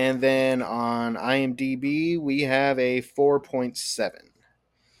 And then on IMDb, we have a 4.7.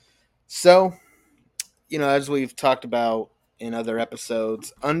 So, as we've talked about in other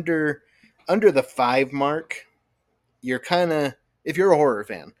episodes, under the 5 mark, you're kind of, if you're a horror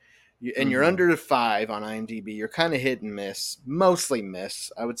fan, and you're under the 5 on IMDb, you're kind of hit and miss. Mostly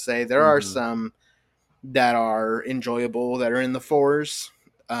miss, I would say. There are some that are enjoyable that are in the 4s.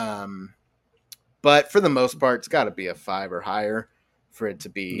 But for the most part, it's got to be a 5 or higher for it to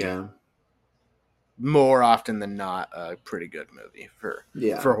be more often than not a pretty good movie for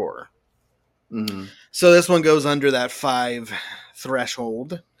horror. Mm-hmm. So this one goes under that 5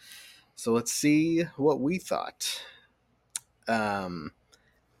 threshold. So let's see what we thought.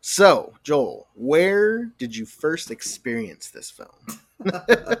 So, Joel, where did you first experience this film?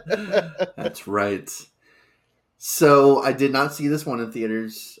 That's right. So I did not see this one in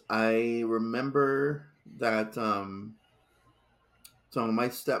theaters. I remember that so my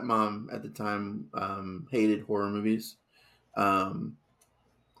stepmom at the time hated horror movies.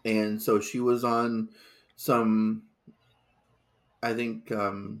 And so she was on some, I think,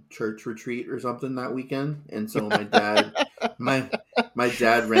 church retreat or something that weekend. And so my dad my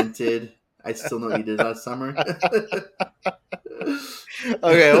dad rented I Still Know What You Did Last Summer.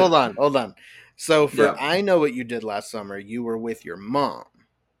 Okay, hold on. So for I Know What You Did Last Summer, you were with your mom.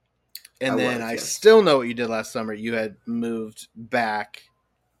 And I Still Know What You Did Last Summer, you had moved back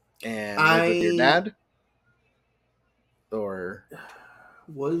and lived with your dad? Or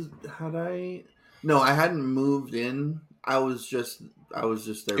No, I hadn't moved in. I was just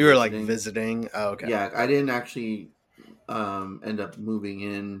there. You were like visiting? Oh, okay. Yeah, I didn't actually end up moving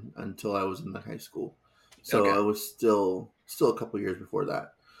in until I was in the high school. So I was still a couple years before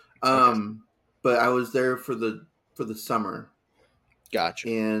that. But I was there for the summer. Gotcha.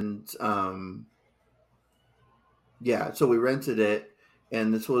 And so we rented it,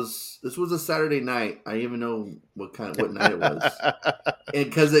 and this was a Saturday night. I didn't even know what night it was, and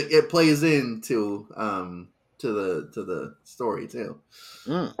because it plays into to the story too.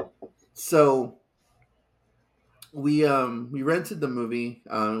 So we rented the movie.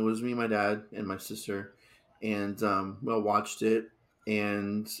 It was me, my dad, and my sister, and we all watched it.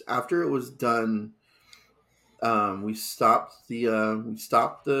 And after it was done, we stopped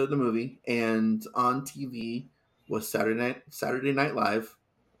the movie, and on TV was Saturday Night Live.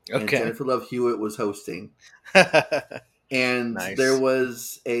 And Jennifer Love Hewitt was hosting. And there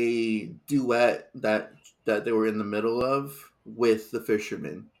was a duet that they were in the middle of with the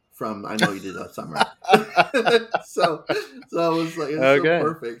Fishermen from I Know You Did Last Summer. so I was like, it's so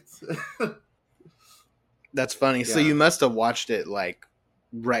perfect. That's funny. Yeah. So you must have watched it like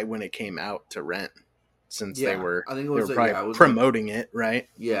right when it came out to rent, since they were probably promoting it, right?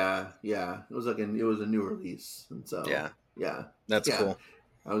 Yeah. It was like it was a new release, and so yeah, that's cool.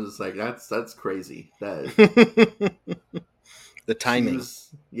 I was just like, that's crazy. That the timing,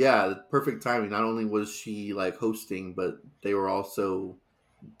 the perfect timing. Not only was she like hosting, but they were also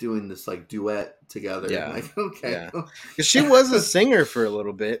doing this like duet together. Yeah, like, okay, because she was a singer for a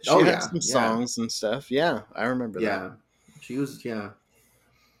little bit. She had some songs and stuff. Yeah, I remember that. Yeah, she was.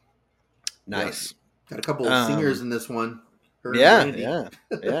 Nice. Got a couple of singers in this one. Yeah.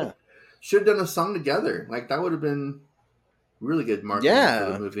 Should have done a song together. Like that would have been really good marketing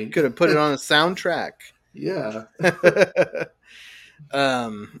for the movie. Could have put it on a soundtrack. Yeah.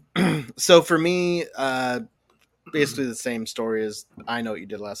 So for me, basically the same story as I Know What You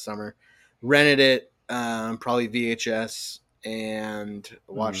Did Last Summer. Rented it, probably VHS, and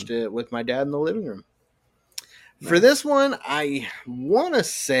watched it with my dad in the living room. Nice. For this one, I want to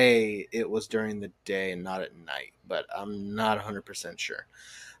say it was during the day and not at night, but I'm not 100% sure.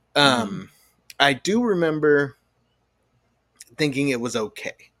 I do remember thinking it was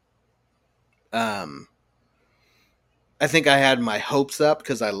okay. I think I had my hopes up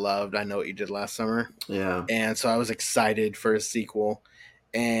because I loved I Know What You Did Last Summer. Yeah. And so I was excited for a sequel.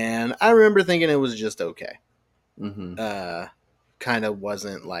 And I remember thinking it was just okay. Kind of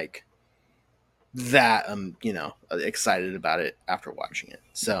wasn't like that, excited about it after watching it.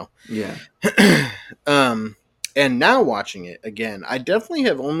 So, yeah. And now watching it again, I definitely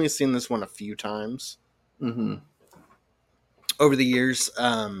have only seen this one a few times. over the years.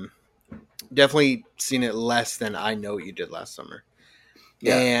 Definitely seen it less than I Know What You Did Last Summer.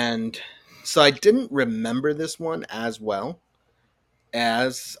 Yeah. And so I didn't remember this one as well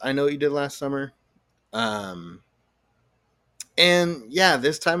as I Know What You Did Last Summer. And yeah,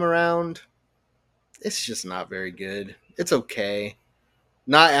 this time around, it's just not very good. It's okay.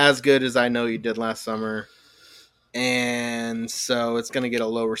 Not as good as I Know You Did Last Summer. And so it's going to get a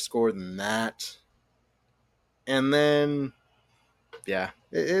lower score than that. And then, yeah,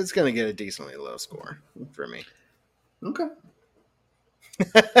 it's going to get a decently low score for me. Okay.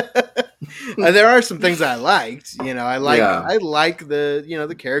 There are some things I liked. I like the,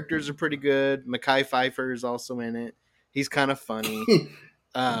 the characters are pretty good. Mekhi Phifer is also in it. He's kind of funny.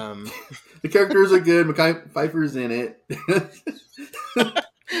 The characters are good. Mekhi Phifer's in it.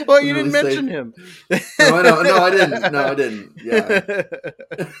 Well, you didn't mention him. No, I know. No, I didn't. Yeah.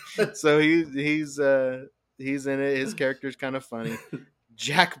 So he's in it. His character's kind of funny.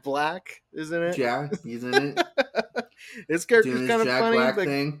 Jack Black is in it. Jack, he's in it. His character's kind of funny, Black but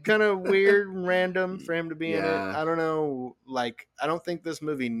thing. kind of weird and random for him to be in it. Yeah. I don't know. Like, I don't think this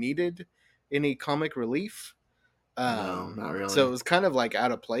movie needed any comic relief. No, not really. So it was kind of like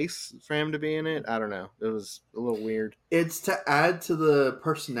out of place for him to be in it. I don't know. It was a little weird. It's to add to the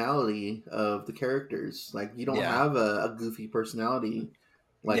personality of the characters. Like, you don't have a goofy personality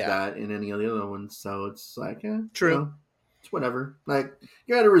like that in any of the other ones. So it's like, true. It's whatever. Like,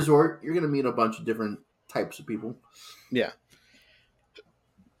 you're at a resort, you're going to meet a bunch of different types of people. Yeah.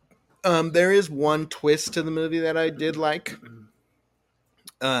 There is one twist to the movie that I did like.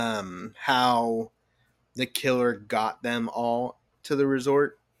 How the killer got them all to the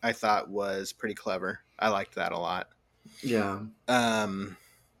resort, I thought was pretty clever. I liked that a lot. Yeah.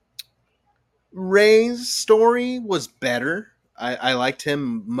 Ray's story was better. I liked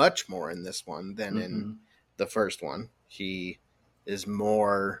him much more in this one than in the first one. He is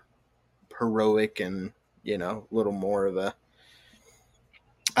more heroic and, a little more of a,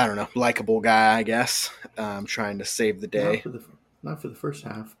 I don't know, likable guy, I guess. Trying to save the day. Not for the first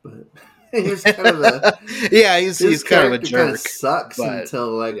half, but he's kind of a he's kind of a jerk. Kind of sucks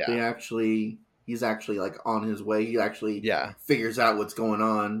until he's actually like on his way. He actually figures out what's going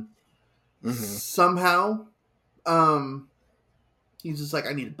on. Mm-hmm. Somehow, he's just like,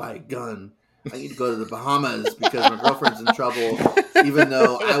 I need to buy a gun. I need to go to the Bahamas because my girlfriend's in trouble, even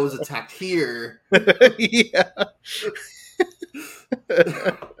though I was attacked here.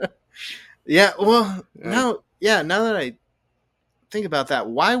 Yeah. Well, now that I think about that,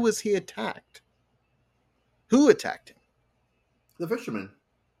 why was he attacked? Who attacked him? The fisherman.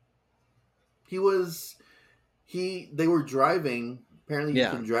 They were driving. Apparently, you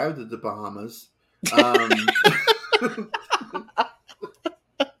can drive to the Bahamas.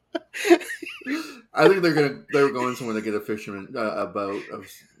 I think they were going somewhere to get a fisherman a boat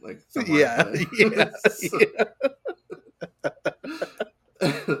of like somewhere.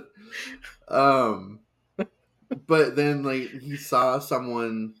 But then like he saw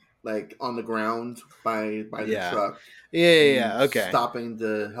someone like on the ground by the truck. Okay. Stopping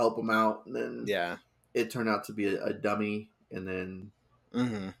to help him out, and then it turned out to be a dummy, and then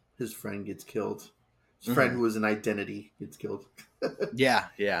his friend gets killed. His friend who was an identity gets killed.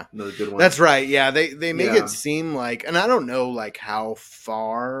 Another good one. That's right. Yeah, they make it seem like, and I don't know like how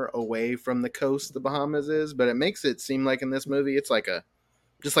far away from the coast the Bahamas is, but it makes it seem like in this movie it's like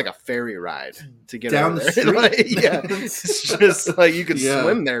just like a ferry ride to get down over the there. street. It's just like you could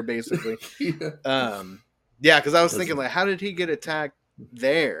swim there basically. Because I was thinking like, how did he get attacked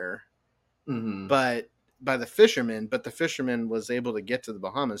there? But by the fisherman, but the fisherman was able to get to the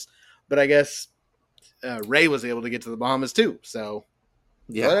Bahamas. But I guess Ray was able to get to the Bahamas too. So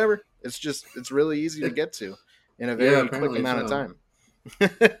whatever. It's really easy to get to in a very quick amount of time.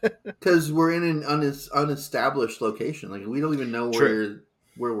 Because we're in an unestablished location. Like we don't even know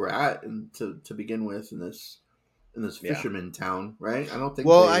where we're at to begin with in this fisherman town, right? I don't think.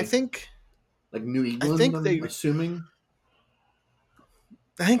 Well, I think like New England. I'm assuming.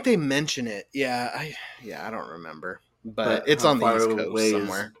 I think they mention it. I don't remember, but it's on the East Coast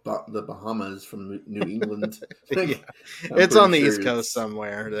somewhere. The Bahamas from New England. It's on the East Coast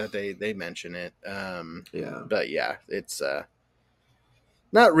somewhere that they mention it. But it's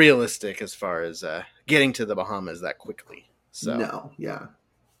not realistic as far as getting to the Bahamas that quickly. So no,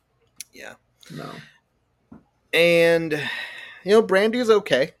 no. And Brandy's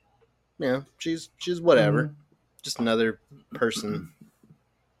okay. She's whatever. Just another person.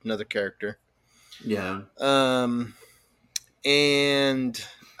 Another character. Yeah. And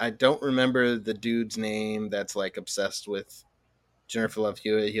I don't remember the dude's name that's like obsessed with Jennifer Love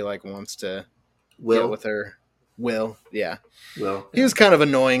Hewitt. He like wants to get with her. Will, yeah. Will. He was kind of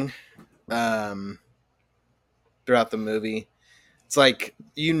annoying throughout the movie. It's like,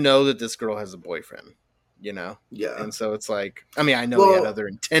 you know that this girl has a boyfriend, you know? Yeah. And so it's like, I mean, I know he had other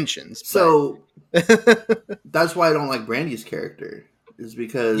intentions. So but... that's why I don't like Brandy's character, is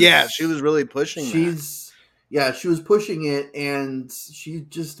because yeah, she was really pushing Yeah, she was pushing it, and she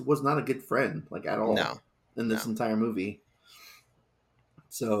just was not a good friend, like, at all. No. In this entire movie.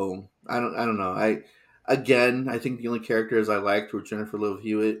 So I don't know. I think the only characters I liked were Jennifer Love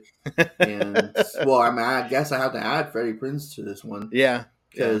Hewitt, and I guess I have to add Freddie Prinze to this one. Yeah,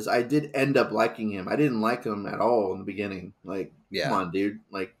 because I did end up liking him. I didn't like him at all in the beginning. Like, come on, dude.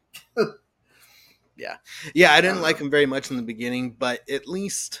 Like, yeah. I didn't like him very much in the beginning, but at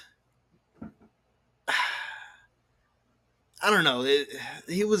least I don't know.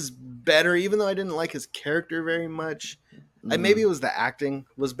 He was better, even though I didn't like his character very much. Maybe it was the acting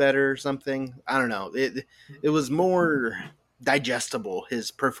was better or something. I don't know. It was more digestible.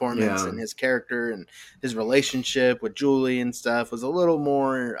 His performance and his character and his relationship with Julie and stuff was a little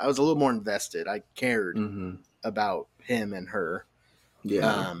more. I was a little more invested. I cared about him and her.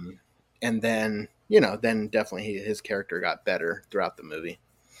 Yeah. And then then definitely his character got better throughout the movie.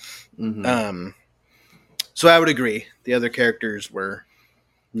 So I would agree. The other characters were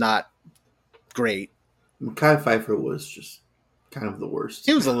not great. Mekhi Phifer was just kind of the worst.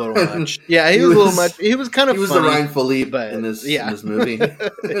 He was a little much. Yeah, he was a little much. He was kind of He was funny, the Ryan Philippe but, in this movie.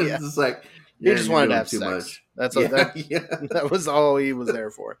 It's just like, he just wanted to have too sex. much. That's all, that was all he was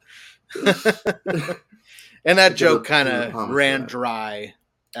there for. And that joke kind of ran dry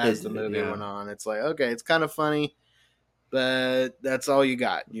as the movie went on. It's like, okay, it's kind of funny, but that's all you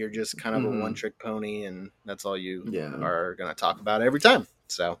got. You're just kind of a one-trick pony, and that's all you are going to talk about every time.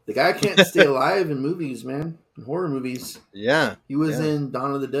 So the guy can't stay alive in movies, man. In horror movies. Yeah. He was in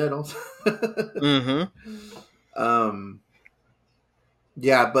Dawn of the Dead also.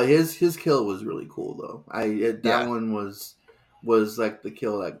 Yeah, but his kill was really cool though. That one was like the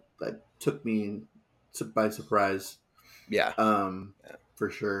kill that took me by surprise. Yeah. For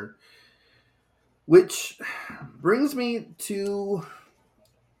sure. Which brings me to,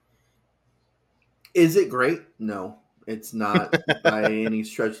 is it great? No, it's not by any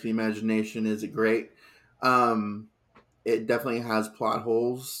stretch of the imagination. Is it great? It definitely has plot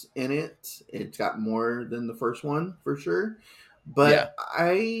holes in it. It's got more than the first one for sure. But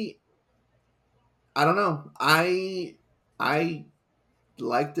I don't know. I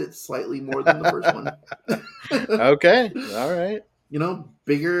liked it slightly more than the first one. Okay. All right.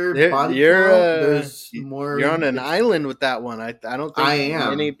 Bigger body count. There's more. You're on an island with that one. I don't think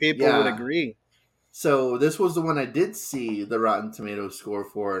many people would agree. So this was the one I did see the Rotten Tomatoes score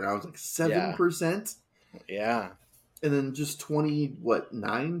for, and I was like 7%. Yeah. And then just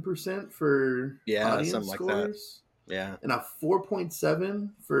 9% for audience something scores. Like that. Yeah. And a 4.7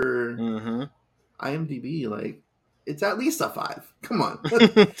 for IMDb. Like, it's at least a 5. Come on.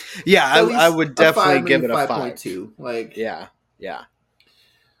 Yeah, I would definitely give it a 5.2. Like, yeah.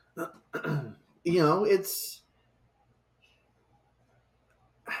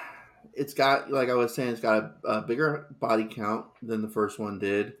 It's got, like I was saying, it's got a bigger body count than the first one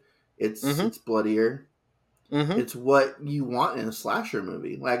did. It's bloodier. It's what you want in a slasher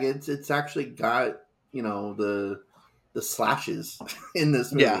movie. Like, it's actually got the slashes in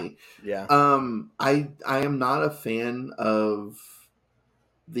this movie. Yeah. I am not a fan of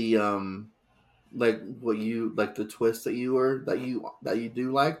the like what you like the twist that you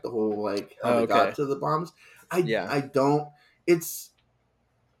do like the whole like how they got to the bombs. I don't. It's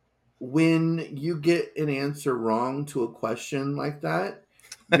when you get an answer wrong to a question like that,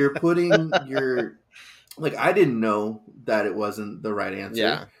 you're putting your like, I didn't know that it wasn't the right answer.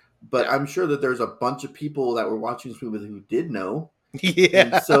 Yeah. But I'm sure that there's a bunch of people that were watching this movie who did know.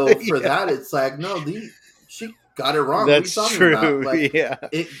 Yeah. And so for that, it's like, no, she got it wrong. That's true. Like, yeah.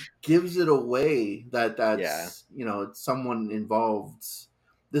 It gives it away that's it's someone involved.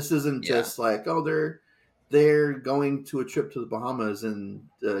 This isn't just like, oh, they're going to a trip to the Bahamas and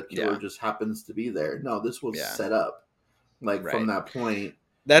the killer just happens to be there. No, this was set up from that point.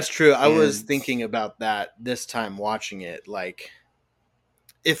 That's true. I was thinking about that this time watching it. Like,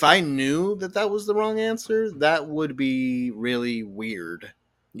 if I knew that was the wrong answer, that would be really weird.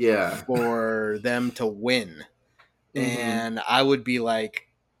 Yeah. For them to win. And I would be like,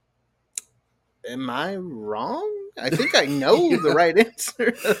 am I wrong? I think I know the right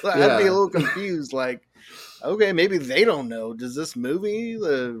answer. I'd be a little confused. Like, okay, maybe they don't know. Does this movie,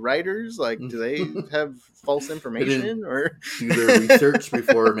 the writers, like, do they have false information or do their research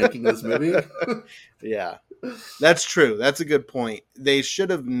before making this movie? Yeah, that's true. That's a good point. They should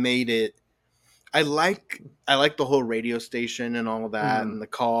have made it. I like the whole radio station and all of that, and the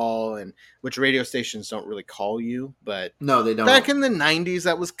call, and which radio stations don't really call you, but No, they don't. back in the 90s,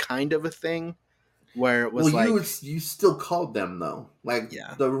 that was kind of a thing where it was you still called them though, like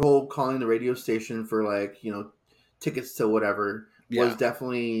Yeah. the whole calling the radio station for like, you know, tickets to whatever was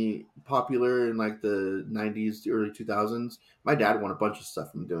definitely popular in like the 90s, early 2000s. My dad won a bunch of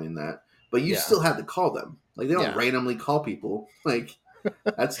stuff from doing that, but you still had to call them. Like they don't randomly call people. Like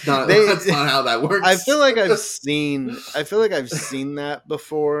that's not that's not how that works. I feel like I've seen that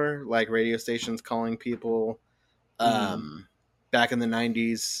before, like radio stations calling people back in the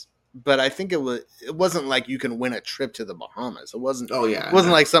 90s. But I think it wasn't like you can win a trip to the Bahamas. It wasn't. Oh yeah, it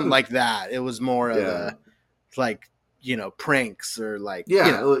wasn't like something like that. It was more of a like, you know, pranks or like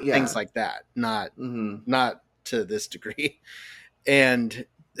things like that. Not to this degree.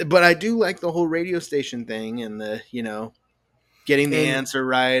 But I do like the whole radio station thing and the, you know, getting the answer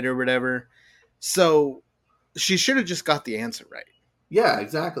right or whatever. So she should have just got the answer right. Yeah,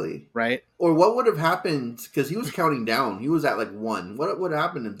 exactly. Right? Or what would have happened, because he was counting down. He was at like 1. What would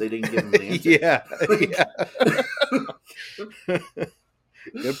happen if they didn't give him the answer?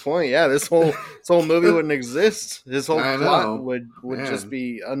 Good point. Yeah, this whole movie wouldn't exist. This whole plot would just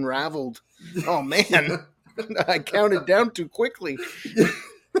be unraveled. Oh man, I counted down too quickly.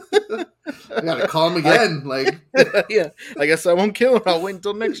 I gotta call him again. Yeah, I guess I won't kill her. I'll wait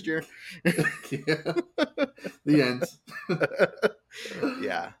until next year. The end.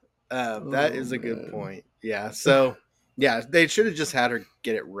 Yeah, that is a good point. Yeah, so they should have just had her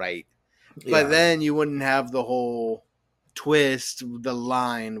get it right, but then you wouldn't have the whole twist, the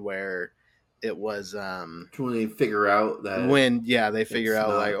line where it was when they figure out that they figure out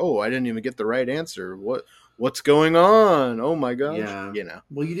like, oh, I didn't even get the right answer. What's going on? Oh my gosh. Yeah. You know.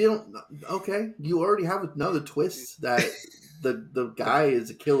 Well, you didn't. Okay, you already have another twist that the guy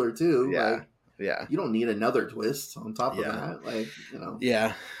is a killer too. Yeah. Like, yeah. You don't need another twist on top of that. Like, you know.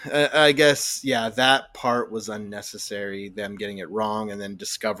 Yeah. I guess, that part was unnecessary, them getting it wrong and then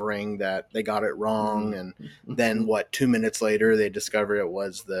discovering that they got it wrong. And then 2 minutes later, they discovered it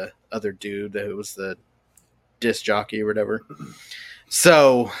was the other dude that was the disc jockey or whatever.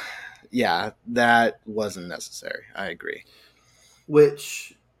 So, yeah, that wasn't necessary. I agree.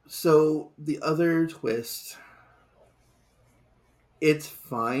 So the other twist, it's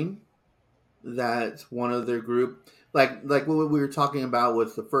fine that one of their group, like what we were talking about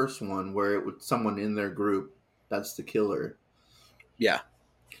with the first one, where it was someone in their group that's the killer. Yeah.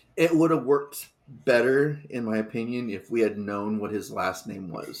 It would have worked better, in my opinion, if we had known what his last name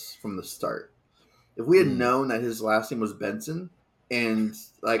was from the start. If we had known that his last name was Benson, and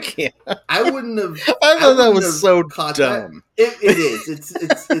like I wouldn't have. I thought that was so dumb. It is.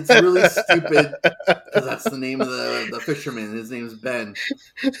 It's really stupid because that's the name of the fisherman. His name is Ben.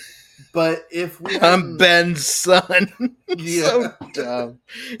 But if we I'm Ben's son. So dumb.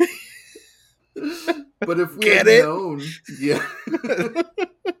 But if we had known,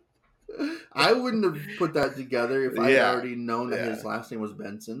 I wouldn't have put that together if I had already known that his last name was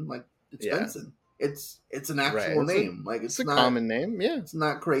Benson. Like, it's Benson. It's an actual name. Like, it's a not, common name. Yeah, it's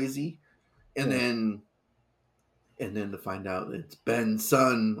not crazy. And then to find out that it's Ben's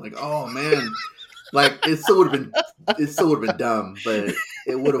son. Like, oh man. Like, it still would have been dumb, but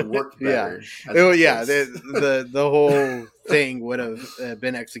it would have worked better. The whole thing would have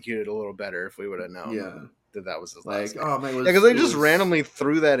been executed a little better if we would have known that was his last name. Oh man, because they just randomly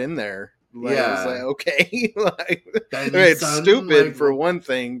threw that in there. Like, it was like, okay, like, it's stupid like, for one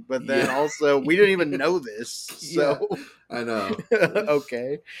thing, but then also we didn't even know this, so I know.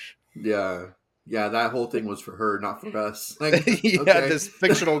 Okay, yeah, that whole thing was for her, not for us. Like, this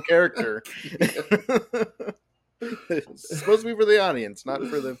fictional character. It's supposed to be for the audience, not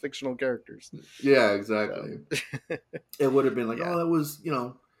for the fictional characters. Yeah, exactly. So. It would have been like, oh, that was,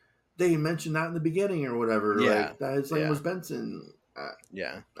 they mentioned that in the beginning or whatever. Yeah. Like, that his name was Benson. I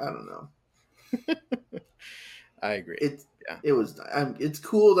don't know. I agree. It's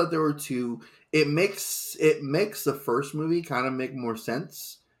cool that there were two. It makes the first movie kind of make more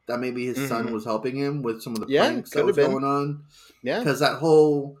sense. That maybe his son was helping him with some of the pranks that was going on. Yeah, because that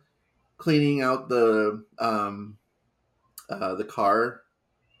whole cleaning out the car,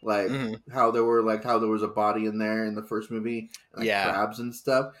 like how there was a body in there in the first movie, like crabs and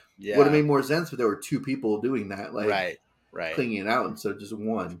stuff. Yeah, would have made more sense if there were two people doing that, like right, cleaning it out instead of just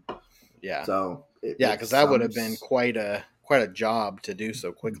one. Yeah. So because that would have been quite a job to do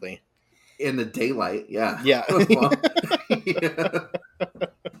so quickly in the daylight. Yeah. Yeah.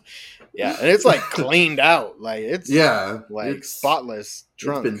 Yeah, and it's like cleaned out, like it's it's spotless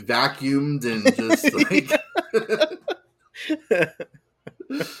trunk. It's been vacuumed and just like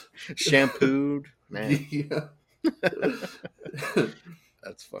Shampooed, man. Yeah.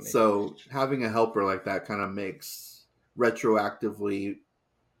 That's funny. So having a helper like that kind of makes retroactively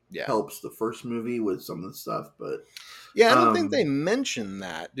Yeah. helps the first movie with some of the stuff, but Yeah, I don't think they mention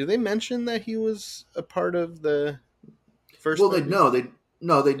that. Do they mention that he was a part of the first well, movie? they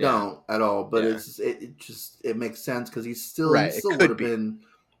Yeah. don't at all. But Yeah. it makes sense because he Right, it still could would have be. been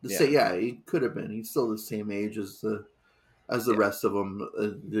the Yeah. same. Yeah, he could have been. He's still the same age as the Yeah. rest of them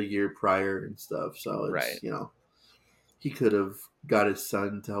the year prior and stuff. So it's Right. he could have got his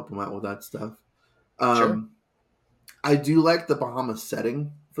son to help him out with that stuff. Sure. I do like the Bahamas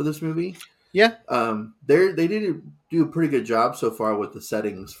setting for this movie. Yeah. They did do a pretty good job so far with the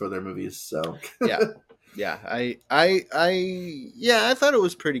settings for their movies. So Yeah. Yeah. I thought it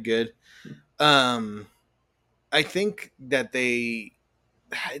was pretty good. I think that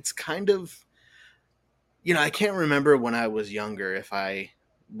it's kind of, I can't remember when I was younger if I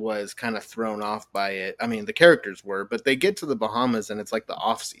was kind of thrown off by it. I mean, the characters were, but they get to the Bahamas and it's like the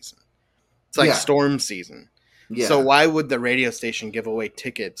off season. It's like storm season. Yeah. So why would the radio station give away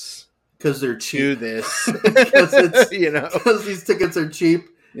tickets? Because they're to cheap. this, because these tickets are cheap.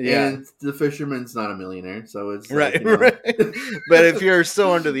 Yeah, and the fisherman's not a millionaire, so it's right. But if you're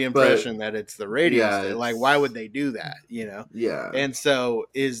still under the impression that it's the radio, like why would they do that? Yeah. And so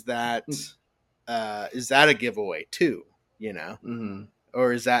is that a giveaway too? Mm-hmm.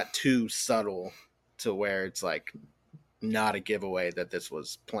 Or is that too subtle to where it's like not a giveaway that this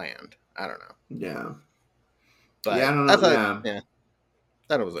was planned? I don't know. Yeah. But yeah, I don't know.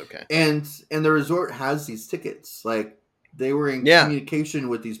 Thought it was okay. And the resort has these tickets. Like they were in communication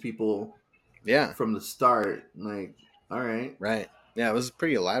with these people. Yeah. From the start. Like, all right. Right. Yeah, it was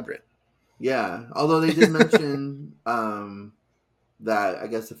pretty elaborate. Yeah. Although they did mention that I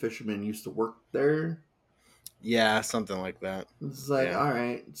guess the fisherman used to work there. Yeah, something like that. It's like, all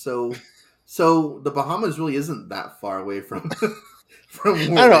right. So the Bahamas really isn't that far away from from I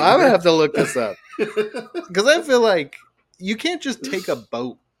don't know. I'm gonna have to look this up. Because I feel like you can't just take a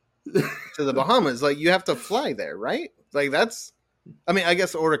boat to the Bahamas. Like, you have to fly there, right? Like, that's... I mean, I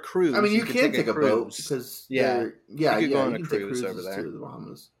guess, or a cruise. I mean, you can take a boat because you could go on a can cruise over there to the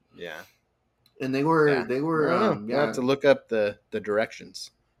Bahamas. Yeah, and they were. You have to look up the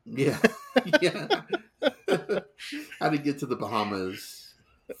directions. Yeah, yeah. How to get to the Bahamas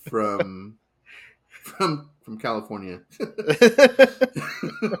from California?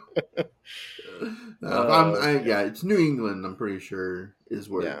 It's New England. I'm pretty sure is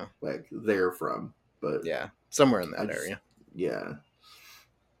where like they're from, but somewhere in that area. Yeah.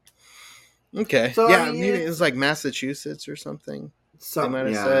 Okay. So, maybe it was like Massachusetts or something. They might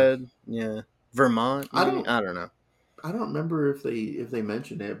have said, Vermont. Maybe? I don't know. I don't remember if they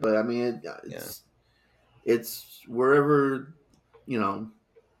mentioned it, but I mean, it's wherever,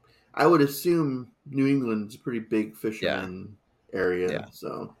 I would assume New England's a pretty big fisherman area. Yeah.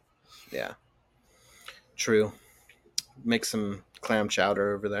 So, yeah, true. Make some clam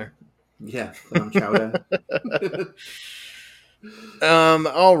chowder over there. Yeah, clam chowder.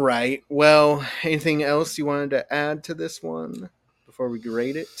 All right. Well, anything else you wanted to add to this one before we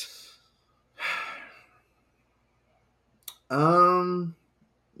grade it?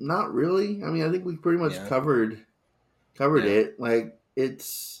 Not really. I mean, I think we pretty much covered it. Like,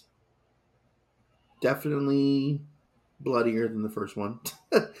 it's definitely bloodier than the first one.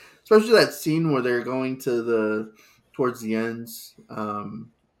 Especially that scene where they're going towards the ends,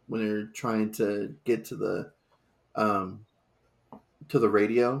 when they're trying to get to the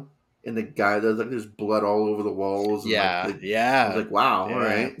radio, and the guy there's blood all over the walls. And I was like, wow, all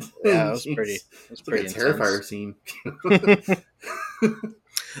right. Yeah, that was pretty. It's like a Terrifier scene.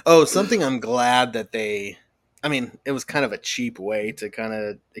 Oh, something I'm glad that they. I mean, it was kind of a cheap way to kind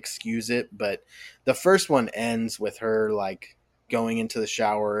of excuse it, but the first one ends with her like going into the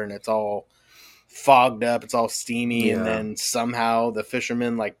shower and it's all fogged up, it's all steamy, and then somehow the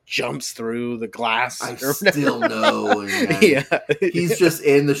fisherman like jumps through the glass. I still know. He's just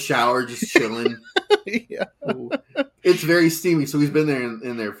in the shower, just chilling. Yeah, it's very steamy, so he's been there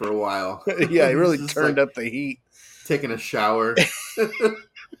in there for a while. Yeah, he really turned up the heat, taking a shower.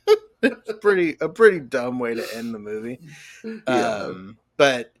 It's a pretty dumb way to end the movie.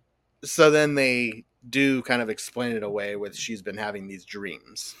 But so then they do kind of explain it away with she's been having these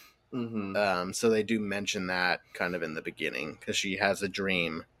dreams. Mm-hmm. So they do mention that kind of in the beginning because she has a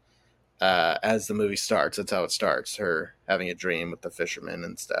dream as the movie starts. That's how it starts, her having a dream with the fisherman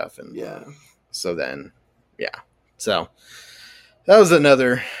and stuff. And so then, so that was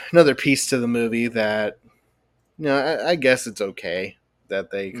another piece to the movie that, I guess it's okay that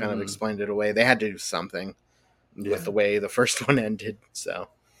they kind of explained it away. They had to do something with the way the first one ended. So,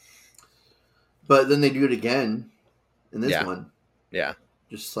 But then they do it again in this one. Yeah.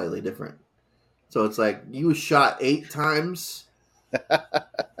 Just slightly different. So it's like you was shot 8 times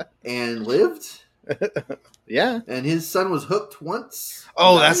and lived. Yeah. And his son was hooked once.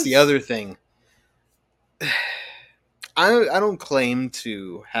 Oh, that's the other thing. I don't claim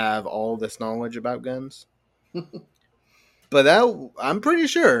to have all this knowledge about guns. But I'm pretty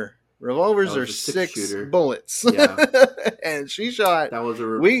sure revolvers are 6 shooter. bullets. Yeah. And she shot. That was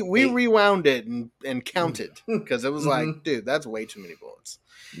we rewound it and counted because it was like, dude, that's way too many bullets.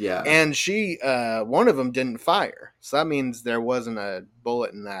 Yeah. And she, one of them didn't fire, so that means there wasn't a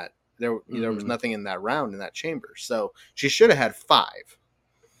bullet in that. There was nothing in that round in that chamber. So she should have had 5.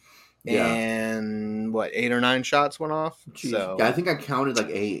 Yeah. And what, 8 or 9 shots went off. Jeez. So Yeah, I think I counted like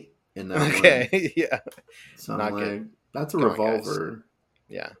 8 in that. Okay. One. Yeah. So Not I'm good. like, that's a Come on, revolver. guys.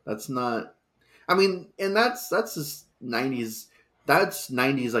 Yeah. That's not. I mean, and that's just 90s. That's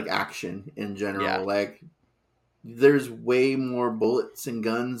 90s like action in general. Yeah. Like, there's way more bullets and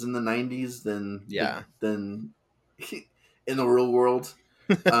guns in the 90s than in the real world.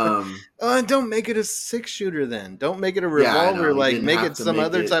 Don't make it a 6-shooter then. Don't make it a revolver. Like, make it some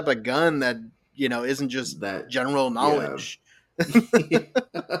other type of gun that isn't just that general knowledge.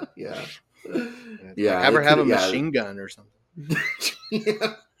 Yeah. Yeah. Ever have a machine gun or something?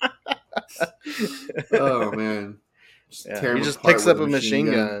 Yeah. Oh man. Yeah. He just picks up a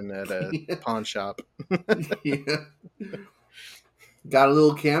machine gun at a pawn shop. Yeah. Got a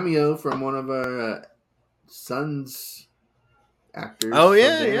little cameo from one of our Sons actors. Oh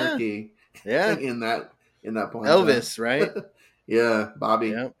yeah. Yeah. In that pawn Elvis, shop. right? Yeah, Bobby.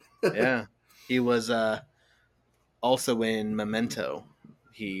 Yep. Yeah. He was also in Memento.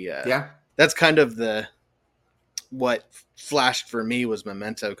 That's kind of what flashed for me was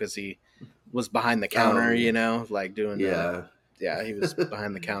Memento, because he was behind the counter, like doing he was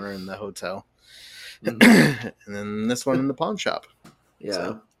behind the counter in the hotel. And then this one in the pawn shop.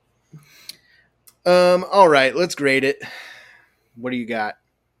 Yeah. So, all right, let's grade it. What do you got?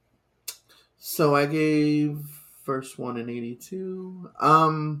 So I gave first one an 82.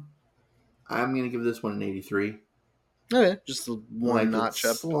 I'm gonna give this one an 83. Okay, just one notch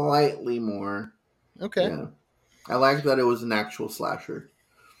up, slightly more. Okay. Yeah. I like that it was an actual slasher,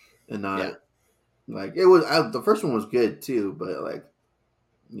 and not like it was. The first one was good too, but like,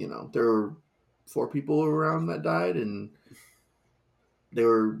 there were 4 people around that died, and they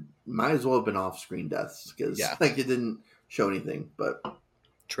might as well have been off-screen deaths because like it didn't show anything. But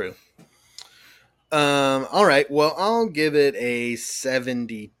true. All right. Well, I'll give it a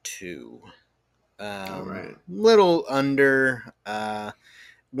 72. All right. Little under.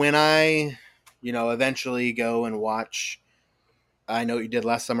 When I, eventually go and watch I Know What You Did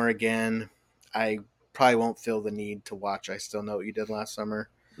Last Summer again, I probably won't feel the need to watch I Still Know What You Did Last Summer.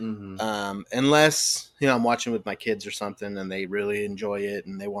 Mm-hmm. Unless, I'm watching with my kids or something and they really enjoy it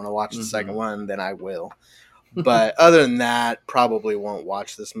and they want to watch the second one, then I will. But other than that, probably won't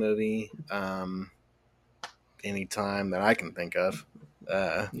watch this movie anytime that I can think of.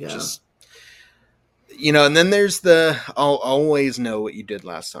 Just, and then there's I'll Always Know What You Did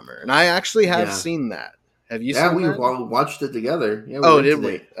Last Summer. And I actually have seen that. Have you seen that? Yeah, we watched it together. Yeah, did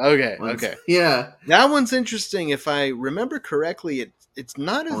we? Okay, okay. Yeah. That one's interesting. If I remember correctly, it's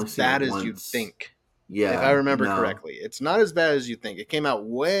not as bad as you'd think. Yeah. If I remember correctly. It's not as bad as you think. It came out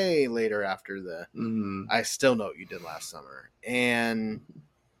way later after the I Still Know What You Did Last Summer. And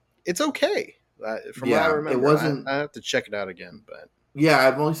it's okay. From what I remember. It wasn't... I have to check it out again. But yeah,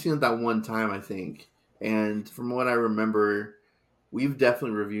 I've only seen it that one time, I think. And from what I remember, we've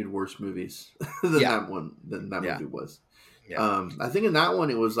definitely reviewed worse movies than that movie was. Yeah. I think in that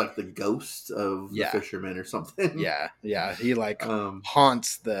one it was like the ghost of the fisherman or something. Yeah. He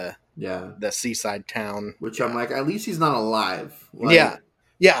haunts the seaside town. Which I'm like, at least he's not alive. Like,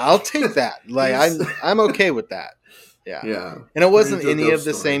 yeah. I'll take that. Like I'm okay with that. Yeah. And it wasn't any of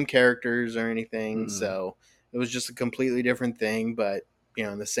the same characters or anything, so it was just a completely different thing, but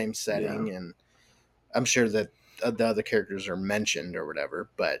in the same setting, and I'm sure that the other characters are mentioned or whatever,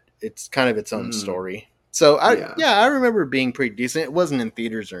 but it's kind of its own story. So I remember it being pretty decent. It wasn't in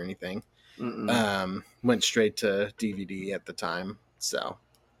theaters or anything. Went straight to DVD at the time. So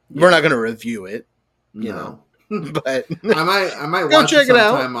we're not going to review it, you know, but I might watch it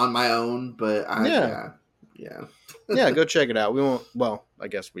sometime on my own, but go check it out. We won't. Well, I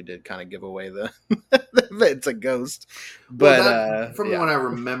guess we did kind of give away the it's a ghost, but from what I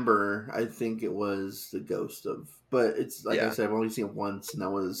remember, I think it was the ghost of. But it's like I said, I've only seen it once, and that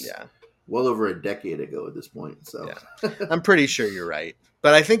was well over a decade ago at this point. So I'm pretty sure you're right,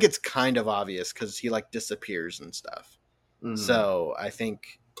 but I think it's kind of obvious because he disappears and stuff. So I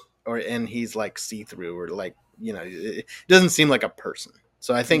think and he's like see-through, or like, it doesn't seem like a person.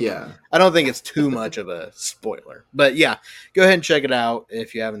 So I don't think it's too much of a spoiler. But yeah, go ahead and check it out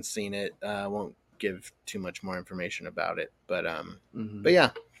if you haven't seen it. I won't give too much more information about it. But but yeah.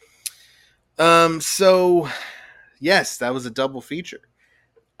 So yes, that was a double feature.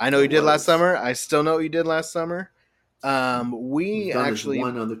 I know you did last summer. I still know what you did last summer. We actually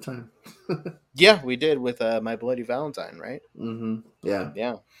one other time. Yeah, we did with My Bloody Valentine, right?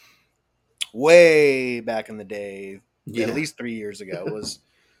 Yeah. Way back in the day, at least 3 years ago, was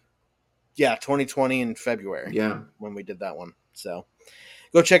 2020 in February. Yeah, when we did that one. So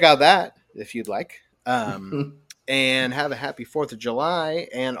go check out that if you'd like. And have a happy 4th of July.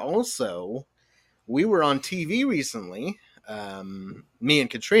 And also, we were on TV recently. Me and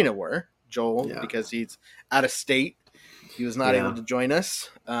Katrina were. Joel, because he's out of state, he was not able to join us.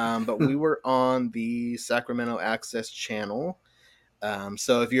 But we were on the Sacramento Access Channel.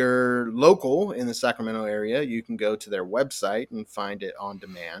 So if you're local in the Sacramento area, you can go to their website and find it on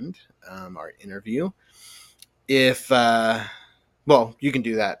demand, our interview. If, you can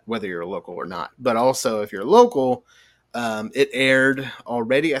do that whether you're local or not. But also, if you're local, it aired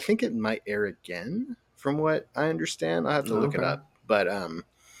already. I think it might air again, from what I understand. I'll have to look it up. But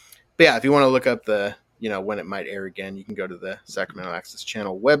yeah, if you want to look up the, when it might air again, you can go to the Sacramento Access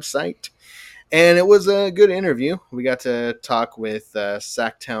Channel website. And it was a good interview. We got to talk with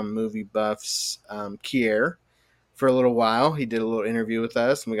Sacktown movie buffs Kier for a little while. He did a little interview with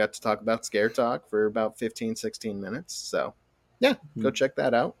us, and we got to talk about Scare Talk for about 15, 16 minutes. So, yeah, go check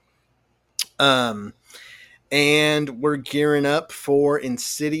that out. And we're gearing up for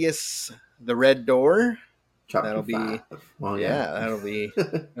Insidious: The Red Door. That'll be 5. Well,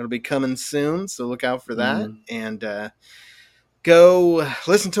 that'll be coming soon. So look out for that. And go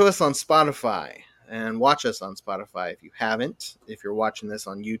listen to us on Spotify and watch us on Spotify if you haven't. If you're watching this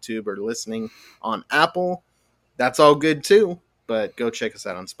on YouTube or listening on Apple, that's all good too. But go check us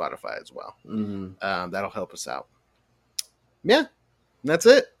out on Spotify as well. That'll help us out. Yeah, that's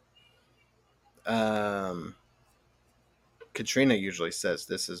it. Katrina usually says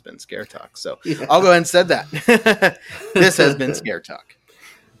this has been Scare Talk, so I'll go ahead and say that. This has been Scare Talk.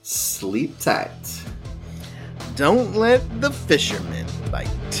 Sleep tight. Don't let the fisherman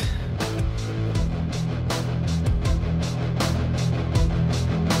bite.